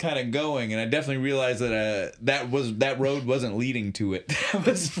 I was just kind of going, and I definitely realized that that road wasn't leading to it. That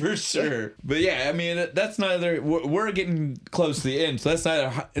was for sure. But yeah, I mean, that's neither. We're getting close to the end, so that's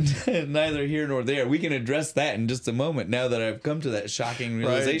neither here nor there. We can address that in just a moment. Now that I've come to that shocking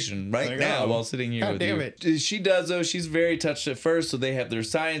realization right now while sitting here with you. She does though. She's very touched at first, so they have their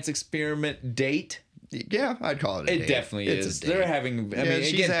science experiment date. Yeah, I'd call it a date. It definitely is. They're having... I mean,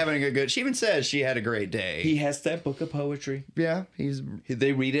 she's having a good... She even says she had a great day. He has that book of poetry. Yeah,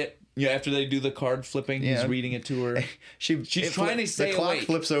 they read it. Yeah, after they do the card flipping, he's reading it to her. She's trying to stay awake. The clock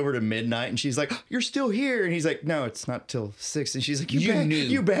flips over to midnight, and she's like, "You're still here." And he's like, "No, it's not till 6." And she's like,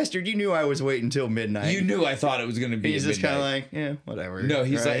 "You bastard! You knew I was waiting till midnight. You knew I thought it was going to be." He's just kind of like, "Yeah, whatever." No,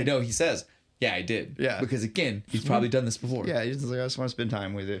 he's like, no, he says, "Yeah, I did." Yeah. Because again, he's probably done this before. Yeah, he's like, "I just want to spend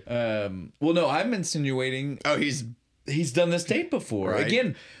time with you." Well, no, I'm insinuating. Oh, he's done this date before. Right.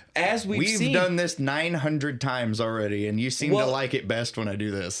 Again, as we've seen, done this 900 times already, and you seem to like it best when I do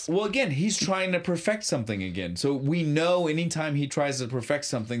this. Well, again, he's trying to perfect something again. So we know anytime he tries to perfect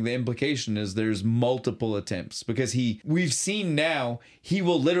something, the implication is there's multiple attempts, because we've seen now he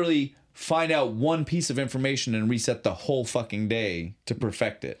will literally find out one piece of information and reset the whole fucking day to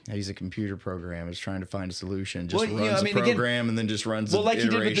perfect it. He's a computer program. He's trying to find a solution. Just runs a program and then just runs like he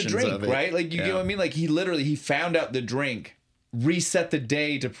did with the drink, right? Like, you know what I mean? Like, he found out the drink, reset the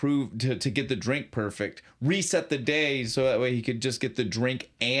day to get the drink perfect, reset the day so that way he could just get the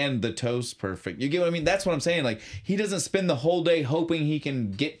drink and the toast perfect. You get what I mean? That's what I'm saying. Like, he doesn't spend the whole day hoping he can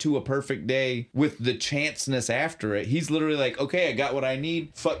get to a perfect day with the chanceness after it. He's literally like, okay, I got what I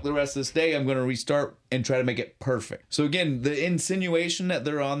need. Fuck the rest of this day. I'm going to restart and try to make it perfect. So again, the insinuation that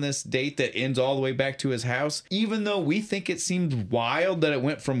they're on this date that ends all the way back to his house, even though we think it seemed wild that it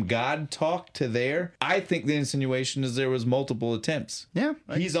went from God talk to there, I think the insinuation is there was multiple attempts. Yeah.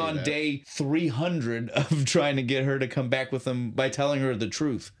 He's on day 300 of trying to get her to come back with him by telling her the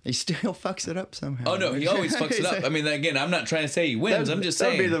truth. He still fucks it up somehow. Oh no, he always fucks it up. I mean, again, I'm not trying to say he wins. I'm just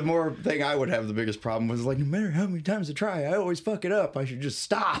saying. That'd be the more thing I would have the biggest problem with. Like, no matter how many times I try, I always fuck it up. I should just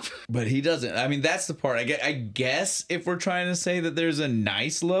stop. But he doesn't. I mean, that's the part. I guess if we're trying to say that there's a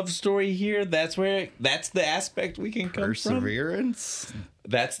nice love story here, that's the aspect we can come from. Perseverance.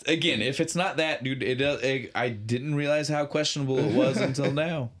 That's, again, if it's not that, dude, I didn't realize how questionable it was until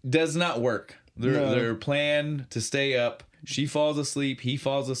now. Does not work. Their plan to stay up. She falls asleep. He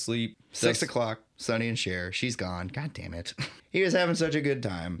falls asleep. 6 o'clock. Sonny and Cher. She's gone. God damn it. He was having such a good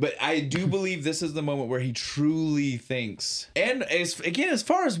time. But I do believe this is the moment where he truly thinks, and as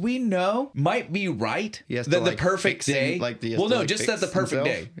far as we know, might be right. He has that the perfect day. Just that the perfect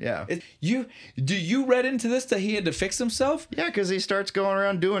day. Yeah. You read into this that he had to fix himself? Yeah, because he starts going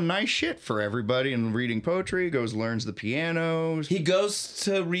around doing nice shit for everybody and reading poetry. Learns the piano. He goes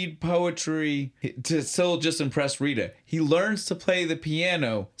to read poetry to still just impress Rita. He learns to play the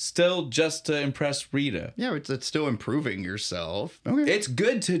piano still just to impress Rita. Yeah, it's still improving yourself. Okay. It's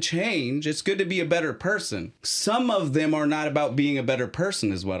good to change. It's good to be a better person. Some of them are not about being a better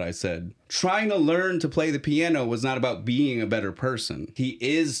person, is what I said. Trying to learn to play the piano was not about being a better person. He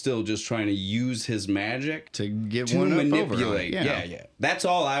is still just trying to use his magic to manipulate. Yeah. That's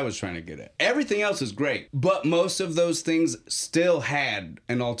all I was trying to get at. Everything else is great, but most of those things still had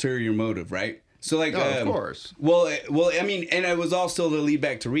an ulterior motive, right? So, like, of course. Well, I mean, and it was all still to lead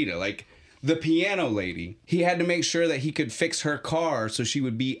back to Rita, like. The piano lady, he had to make sure that he could fix her car so she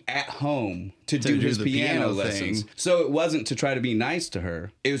would be at home to do his piano lessons. So it wasn't to try to be nice to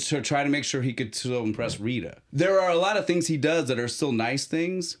her. It was to try to make sure he could still impress Rita. There are a lot of things he does that are still nice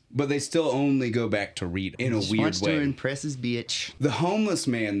things, but they still only go back to Rita in a weird wants way. To impress his bitch. The homeless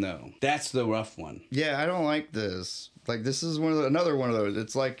man, though, that's the rough one. Yeah, I don't like this. Like, this is another one of those.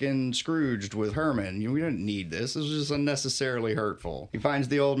 It's like in Scrooged with Herman. We didn't need this. This was just unnecessarily hurtful. He finds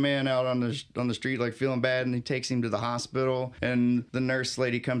the old man out on the street, like, feeling bad, and he takes him to the hospital. And the nurse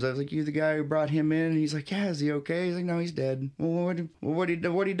lady comes up, like, "You the guy who brought him in?" And he's like, "Yeah, is he okay?" He's like, "No, he's dead." "Well,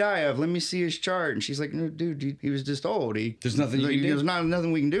 what'd he die of? Let me see his chart." And she's like, "No, dude, he was just old. There's nothing you can do. There's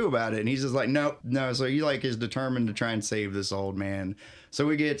nothing we can do about it." And he's just like, "No." So he, like, is determined to try and save this old man. So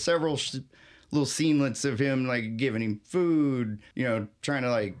we get several little scenelets of him, like, giving him food, trying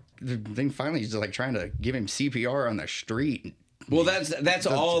to, like, then finally he's just, like, trying to give him CPR on the street. Well, that's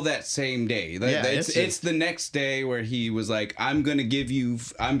all that same day. It's the next day where he was like, I'm going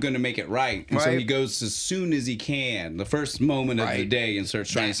to make it right. And so he goes as soon as he can, the first moment of the day, and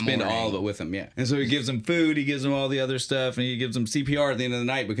starts trying to spend all of it with him. Yeah. And so he gives him food, he gives him all the other stuff, and he gives him CPR at the end of the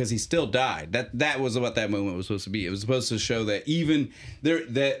night because he still died. That was what that moment was supposed to be. It was supposed to show that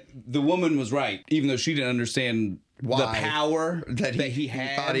that the woman was right, even though she didn't understand the power that he had.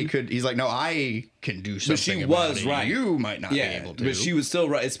 He thought he could. He's like, "No, I can do something." But she was right. You might not be able to. But she was still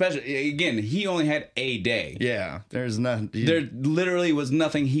right. Especially, again, he only had a day. Yeah, there's nothing. There literally was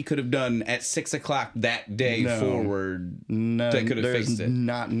nothing he could have done at 6 o'clock that day forward that could have fixed it.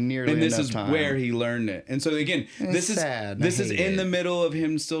 Not nearly enough time. And this is where he learned it. And so again, this is in the middle of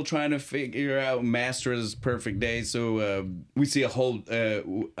him still trying to figure out master his perfect day. So we see a whole.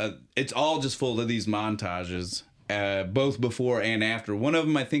 It's all just full of these montages. Both before and after. One of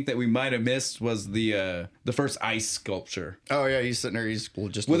them I think that we might have missed was the first ice sculpture. Oh yeah, he's sitting there. He's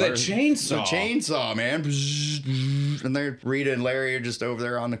just with a chainsaw. The chainsaw, man. And there, Rita and Larry are just over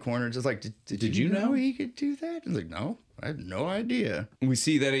there on the corner, just like, did you know he could do that? He's like, no, I had no idea. We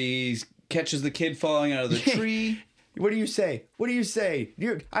see that he catches the kid falling out of the tree. What do you say? What do you say?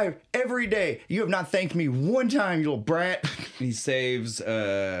 Every day, you have not thanked me one time, you little brat. He saves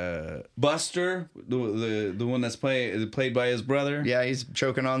Buster, the one that's played by his brother. Yeah, he's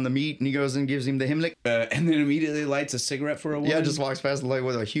choking on the meat, and he goes and gives him the Heimlich. And then immediately lights a cigarette for a woman. Yeah, just walks past like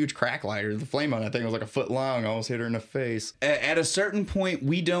with a huge crack lighter. The flame on that thing was like a foot long. Almost hit her in the face. At a certain point,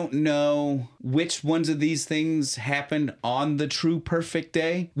 we don't know which ones of these things happened on the true perfect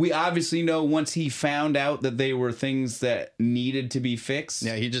day. We obviously know once he found out that they were things that needed to be fixed.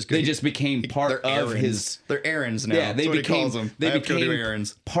 Yeah, they just became part of his. They're errands now. Yeah, that's what he calls them. They became do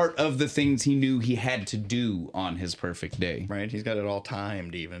errands. Part of the things he knew he had to do on his perfect day. Right, he's got it all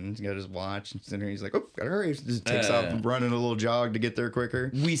timed. Even he's got his watch, and he's like, "Oh, gotta hurry!" He just takes off running a little jog to get there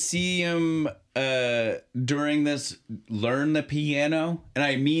quicker. We see him during this learn the piano, and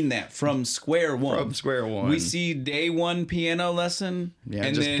I mean that from square one. From square one, we see day one piano lesson. Yeah,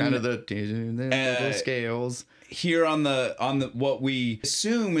 and just then, kind of the little scales. Here on the what we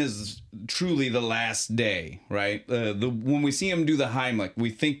assume is truly the last day, right? When we see him do the Heimlich, we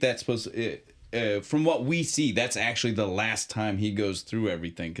think that's supposed to, from what we see, that's actually the last time he goes through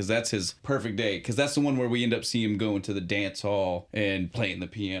everything, because that's his perfect day. Because that's the one where we end up seeing him going to the dance hall and playing the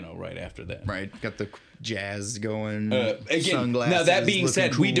piano right after that. Right, got the jazz going. Again, sunglasses, now that being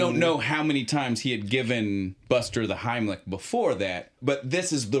said, cool. We don't know how many times he had given Buster the Heimlich before that, but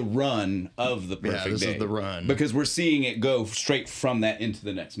this is the run of the perfect day. This is the run. Because we're seeing it go straight from that into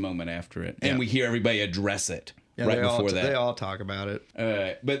the next moment after it. And we hear everybody address it right before that. They all talk about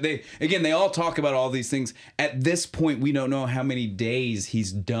it. But they all talk about all these things. At this point, we don't know how many days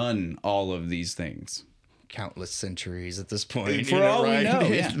he's done all of these things. Countless centuries at this point. For all we know,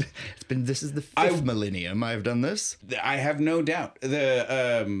 yeah. This is the fifth millennium I've done this. I have no doubt.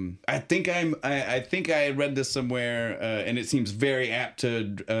 I think I read this somewhere, and it seems very apt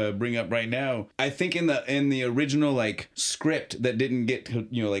to bring up right now. I think in the original like script that didn't get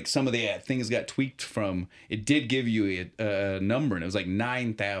some of the things got tweaked from. It did give you a number, and it was like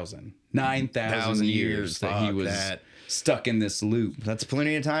 9,000 years that he was stuck in this loop. That's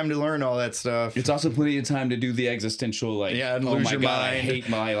plenty of time to learn all that stuff. It's also plenty of time to do the existential, and oh lose my your God, mind. I hate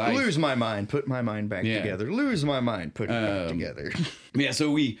my life. Lose my mind, put my mind back together. Lose my mind, put it back together. Yeah,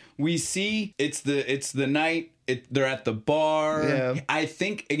 so we see it's the night. They're at the bar. Yeah. I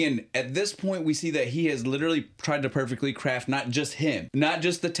think, again, at this point, we see that he has literally tried to perfectly craft not just him, not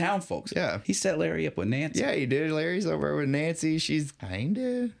just the town folks. Yeah. He set Larry up with Nancy. Yeah, he did. Larry's over with Nancy. She's kind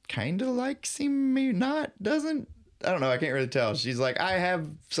of likes him, maybe not, doesn't. I don't know. I can't really tell. She's like, I have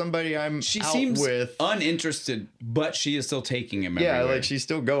somebody she out seems with. uninterested, but she is still taking him Yeah, everywhere. like she's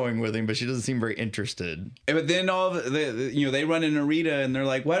still going with him, but she doesn't seem very interested. But then they run into Rita and they're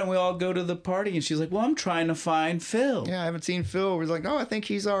like, why don't we all go to the party? And she's like, well, I'm trying to find Phil. Yeah, I haven't seen Phil. We're like, no, I think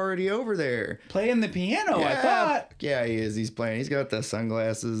he's already over there. Playing the piano, Yeah. I thought. Yeah, he is. He's playing. He's got the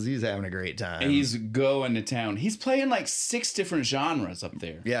sunglasses. He's having a great time. He's going to town. He's playing like 6 different genres up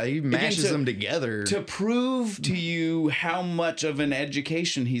there. Yeah, he mashes them together. To prove to you how much of an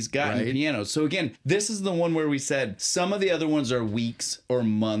education he's got in Right. piano. So again, this is the one where we said some of the other ones are weeks or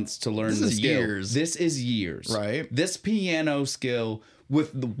months to learn the is skill. years. This is years. Right. This piano skill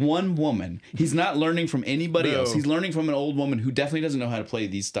with the one woman, he's not learning from anybody No. else. He's learning from an old woman who definitely doesn't know how to play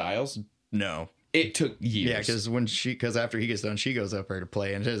these styles. No. It took years. Yeah, because after he gets done, she goes up there to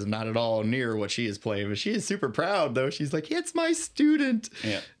play, and it is not at all near what she is playing. But she is super proud, though. She's like, "It's my student."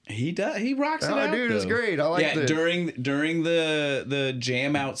 Yeah, he does. He rocks it Oh, out. dude, it's though. great. I like Yeah, the during the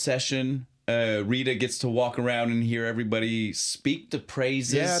jam out session, Rita gets to walk around and hear everybody speak the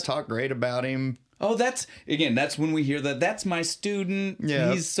praises. yeah, talk great about him. Oh, that's when we hear that. That's my student.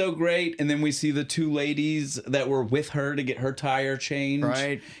 Yeah. He's so great. And then we see the 2 ladies that were with her to get her tire changed.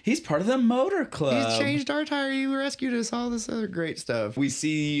 Right. He's part of the motor club. He's changed our tire. You rescued us. All this other great stuff. We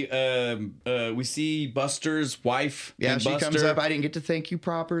see Buster's wife. Yeah, and she Buster comes up. I didn't get to thank you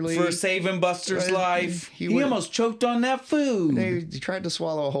properly. for saving Buster's Right. life. He He would- almost choked on that food. He tried to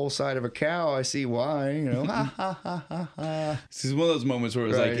swallow a whole side of a cow. I see why. You know, ha ha ha ha ha. This is one of those moments where it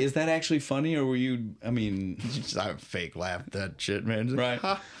was Right. like, is that actually funny, or were you? I mean, I fake laughed at that shit, man. Just, Right.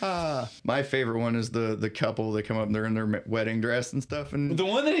 Ha ha. My favorite one is the couple that come up and they're in their wedding dress and stuff. And the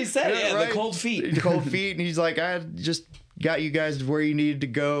one that he said, yeah, right. the cold feet. The cold feet. And he's like, I just got you guys where you needed to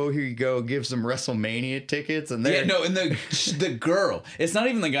go. Here you go. Give some WrestleMania tickets. And Yeah, they're no, and the girl. It's not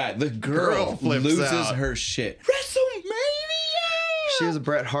even the guy. The girl flips loses out. her shit. WrestleMania. She was a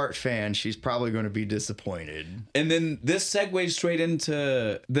Bret Hart fan. She's probably going to be disappointed. And then this segues straight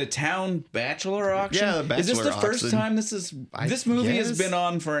into the town bachelor auction. Yeah, the Is this the bachelor first auction. time this movie has guess. been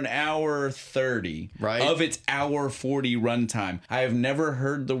on for an hour 30 Right. of its hour 40 runtime? I have never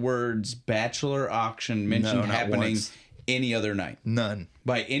heard the words bachelor auction mentioned No, not happening once. any other night None.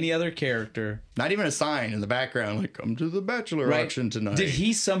 by any other character. Not even a sign in the background like, come to the bachelor Right. auction tonight. Did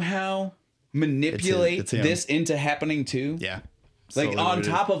he somehow manipulate It's him. this into happening too? Yeah. Like Solely what on it is.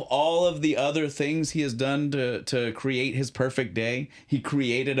 top of all of the other things he has done to create his perfect day, he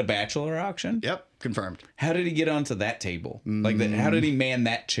created a bachelor auction. Yep. Confirmed. How did he get onto that table? Like that? How did he man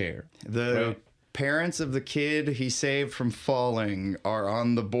that chair? The Right. parents of the kid he saved from falling are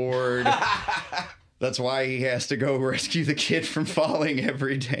on the board. That's why he has to go rescue the kid from falling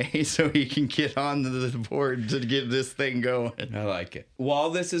every day so he can get on the board to get this thing going. I like it. While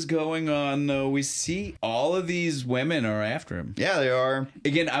this is going on, though, we see all of these women are after him. Yeah, they are.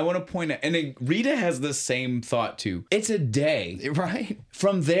 Again, I want to point out, and Rita has the same thought too. It's a day. Right?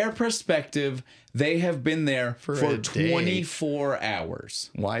 From their perspective, they have been there for a day. 24 hours.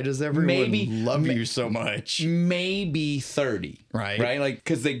 Why does everyone Maybe- love you so much? Maybe 30. Right. Right? Like,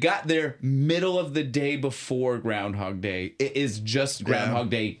 because they got there middle of the day before Groundhog Day. It is just Groundhog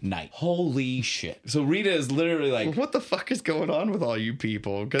Day night. Holy shit. So Rita is literally like, What the fuck is going on with all you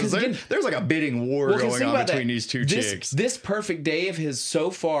people? Because 'Cause again- there's like a bidding war well, 'cause going think on about between that. these two chicks. This perfect day of his so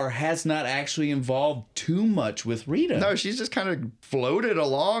far has not actually involved too much with Rita. No, she's just kind of floated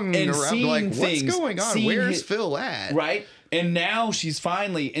along And around seeing like, what's things, going on? seeing Where's his- Phil at? Right? And now she's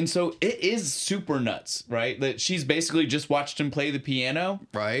finally, and so it is super nuts, right? That she's basically just watched him play the piano.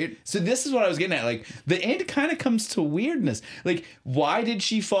 Right? So this is what I was getting at. Like, the end kind of comes to weirdness. Like, why did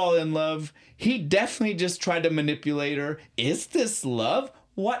she fall in love? He definitely just tried to manipulate her. Is this love?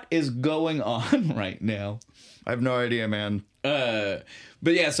 What is going on right now? I have no idea, man. But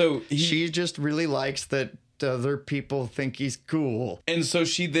yeah, so She just really likes that other people think he's cool. and so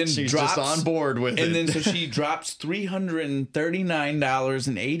she then She's drops just on board with it. and then so she drops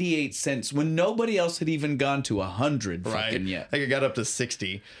 $339.88 when nobody else had even gone to 100 right? fucking yet. Like it got up to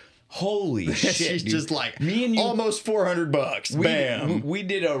 60. Holy shit! She's dude. just like me and you. almost $400. Bam. We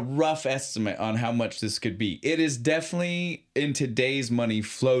did a rough estimate on how much this could be. It is definitely in today's money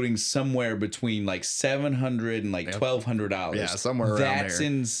floating somewhere between like $700 and like $1,200. Yeah, somewhere around That's there.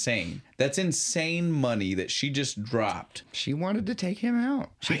 insane. That's insane money that she just dropped. She wanted to take him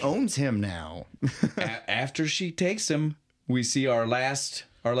out. She owns him now. After she takes him, we see our last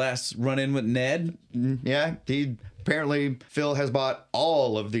run in with Ned. Yeah, he Apparently, Phil has bought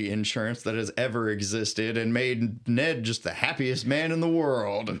all of the insurance that has ever existed and made Ned just the happiest man in the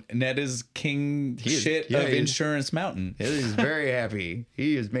world. Ned is king of Insurance Mountain. He's very happy.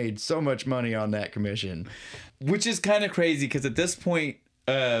 He has made so much money on that commission. Which is kind of crazy because at this point,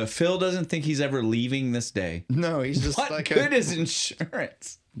 Phil doesn't think he's ever leaving this day. No, he's just what good is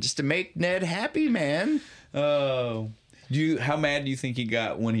insurance? Just to make Ned happy, man. Oh. How mad do you think he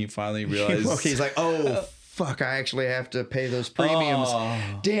got when he finally realized? He's like, oh, fuck, I actually have to pay those premiums.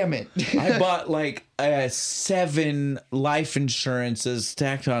 Damn it. I bought like 7 life insurances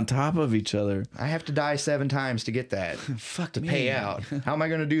stacked on top of each other. I have to die 7 times to get that. Fuck to me. pay out. How am I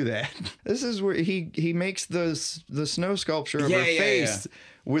going to do that? This is where he makes the snow sculpture of her face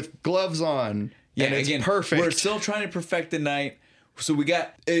with gloves on. Yeah, and it's again, perfect. We're still trying to perfect the night. So we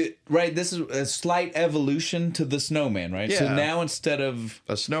got it right. This is a slight evolution to the snowman, right? Yeah. So now instead of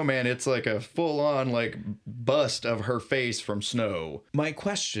a snowman, it's like a full-on like bust of her face from snow. My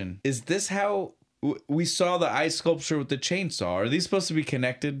question is: this how we saw the ice sculpture with the chainsaw? Are these supposed to be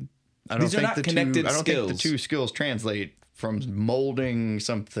connected? I don't think the two skills translate from molding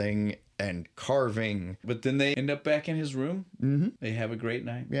something and carving. But then they end up back in his room. Mm-hmm. They have a great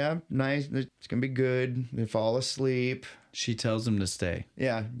night. Yeah, nice. It's gonna be good. They fall asleep. She tells him to stay.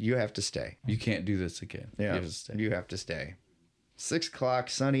 Yeah, you have to stay. You can't do this again. Yeah, you have to stay. 6 o'clock,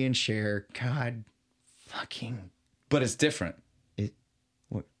 Sonny and Cher. God, fucking. But it's different.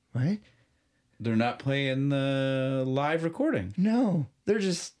 What? They're not playing the live recording. No, they're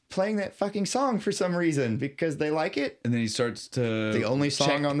just playing that fucking song for some reason because they like it. And then he starts to the only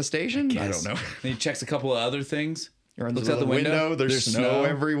song on the station. I don't know. Then he checks a couple of other things. Looks out the window. There's snow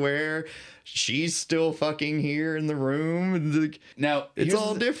everywhere. She's still fucking here in the room. Now it's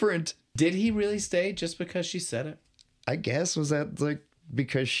all different. Did he really stay just because she said it? I guess. Was that like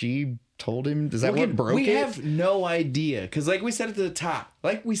because she told him? Is that what broke it? We have no idea. Because like we said at the top,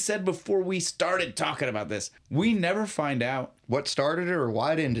 like we said before we started talking about this, we never find out what started it or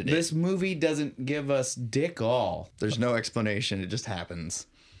why it ended it. This movie doesn't give us dick all. There's no explanation. It just happens.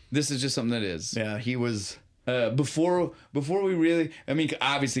 This is just something that is. Yeah, he was... Before we really, I mean,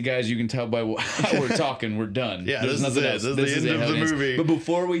 obviously, guys, you can tell by how we're talking, we're done. Yeah, this is the end of the movie. But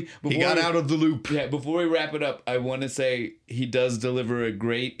before he got out of the loop. Yeah, before we wrap it up, I want to say he does deliver a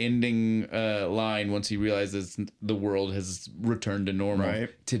great ending line once he realizes the world has returned to normal. Right.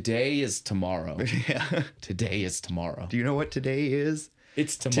 Today is tomorrow. Yeah. Today is tomorrow. Do you know what today is?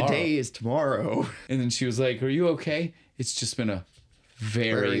 It's tomorrow. Today is tomorrow. And then she was like, "Are you okay? It's just been a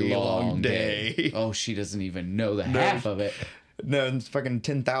very long day." Oh, she doesn't even know the half of it. No, it's fucking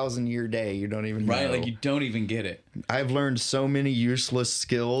 10,000 year day. You don't even know. Right, like you don't even get it. I've learned so many useless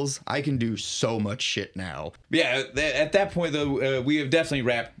skills. I can do so much shit now. Yeah, at that point though, we have definitely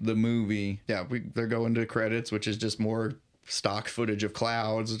wrapped the movie. Yeah, they're going to credits, which is just more stock footage of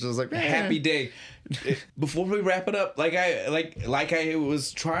clouds, which is like happy day. Before we wrap it up, like I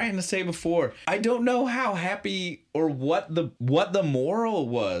was trying to say before, I don't know how happy or what the moral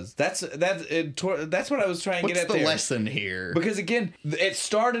was. That's what I was trying to get at. What's the lesson here? Because again, it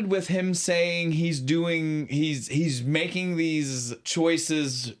started with him saying he's making these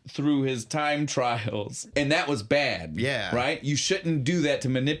choices through his time trials, and that was bad. Yeah, right. You shouldn't do that to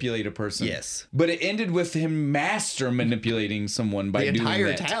manipulate a person. Yes, but it ended with him master manipulating someone by doing that. The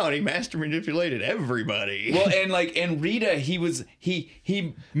entire town, he master manipulated everybody. Well, and Rita,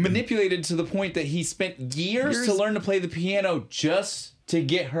 he manipulated to the point that he spent years to learn to play the piano just to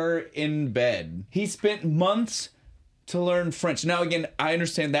get her in bed. He spent months to learn French. Now, again, I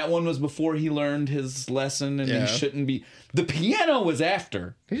understand that one was before he learned his lesson, and he shouldn't be. The piano was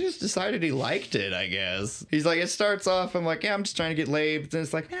after. He just decided he liked it, I guess. He's like, it starts off, I'm like, yeah, I'm just trying to get laid. But then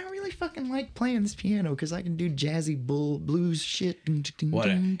it's like, I really fucking like playing this piano because I can do jazzy blues shit.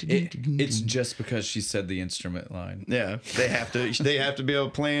 It's just because she said the instrument line. Yeah, they have to be able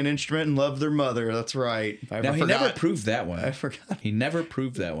to play an instrument and love their mother. That's right. He never proved that one. I forgot. He never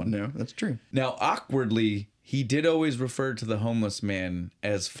proved that one. No, that's true. Now, awkwardly, he did always refer to the homeless man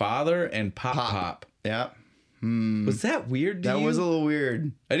as father and pop. Yeah. Was that weird to you? That was a little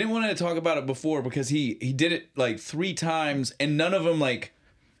weird. I didn't want to talk about it before because he did it like 3 times and none of them like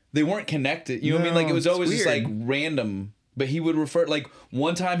they weren't connected. You know what I mean? Like it was always just like random. But he would refer like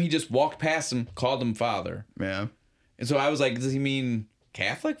one time he just walked past him, called him father. Yeah. And so I was like, does he mean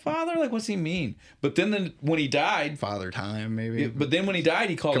Catholic father? Like what's he mean? But then when he died, father time maybe. But then when he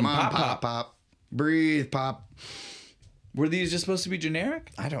died, he called him pop. Pop. Breathe, pop. Were these just supposed to be generic?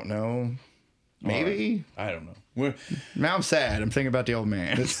 I don't know. Maybe. I don't know. Now I'm sad. I'm thinking about the old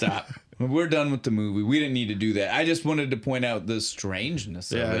man. Let's stop. We're done with the movie. We didn't need to do that. I just wanted to point out the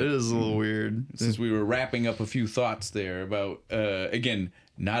strangeness of it. Yeah, it is a little weird. Since we were wrapping up a few thoughts there about, again,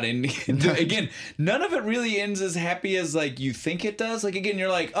 not ending. Again, none of it really ends as happy as like you think it does. Like again, you're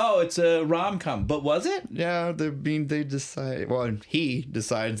like, oh, it's a rom-com, but was it? Yeah, they decide. Well, he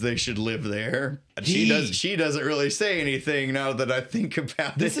decides they should live there. She doesn't really say anything now that I think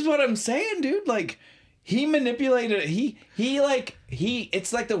about This is what I'm saying, dude. Like. He manipulated it.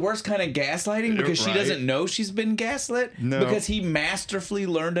 It's like the worst kind of gaslighting because she doesn't know she's been gaslit. No. Because he masterfully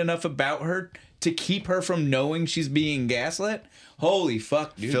learned enough about her to keep her from knowing she's being gaslit. Holy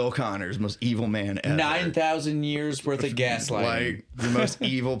fuck, dude. Phil Connors, most evil man ever. 9,000 years worth of gaslighting. Like the most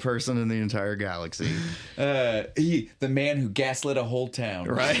evil person in the entire galaxy. The man who gaslit a whole town.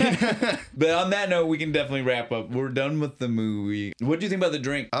 Right? But on that note, we can definitely wrap up. We're done with the movie. What do you think about the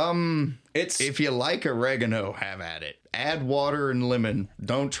drink? If you like oregano, have at it. Add water and lemon.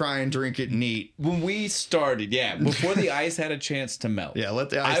 Don't try and drink it neat. When we started, before the ice had a chance to melt. Yeah, let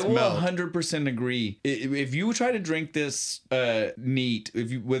the ice melt. I will 100% agree. If you try to drink this neat,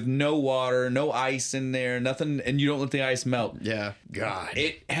 with no water, no ice in there, nothing, and you don't let the ice melt. Yeah. God.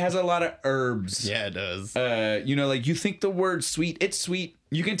 It has a lot of herbs. Yeah, it does. Like you think the word sweet, it's sweet.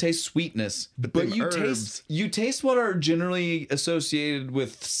 You can taste sweetness, but you taste what are generally associated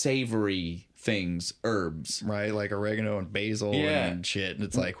with savory things, herbs. Right, like oregano and basil and shit. And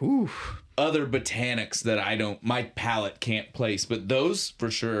it's like, whew. Other botanics that my palate can't place, but those for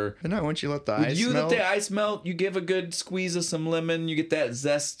sure. And now once you let the ice melt. Let the ice melt, you give a good squeeze of some lemon, you get that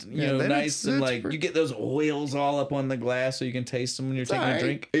zest, nice, and you get those oils all up on the glass so you can taste them when you're taking a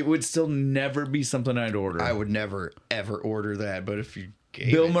drink. It would still never be something I'd order. I would never, ever order that, but if you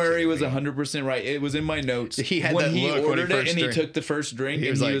Bill Murray was 100% right. It was in my notes. He had when that he look ordered when it and he took the first drink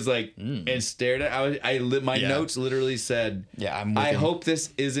and he was like and stared at. My notes literally said, I hope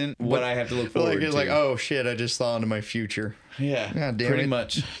this isn't what I have to look forward to. It's like, oh shit, I just saw into my future. Yeah, God damn pretty it.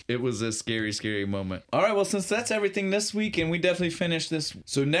 much. It was a scary, scary moment. All right, well, since that's everything this week, and we definitely finished this,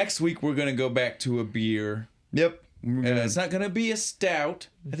 so next week we're gonna go back to a beer. Yep. It's not gonna be a stout.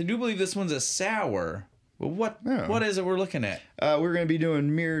 I do believe this one's a sour. Well, what is it we're looking at? We're going to be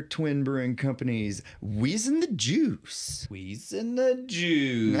doing Mirror Twin Brewing Company's Wheezin' the Juice. Wheezin' the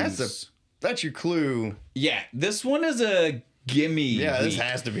Juice. That's your clue. Yeah, this one is a gimme. Yeah, this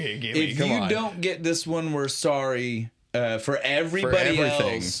has to be a gimme. If you don't get this one, we're sorry. For everybody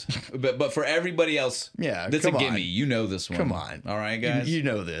else, but for everybody else, that's a gimme. You know this one. Come on. All right, guys. You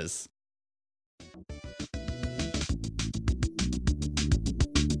know this.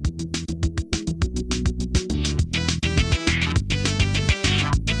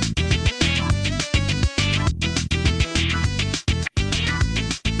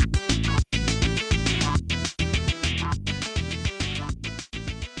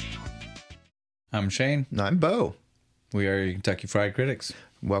 I'm Shane. And I'm Bo. We are your Kentucky Fried Critics.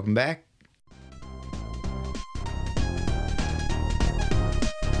 Welcome back.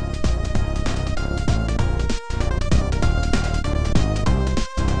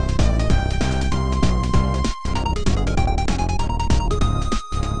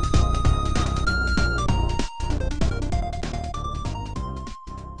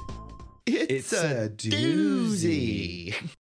 It's a doozy.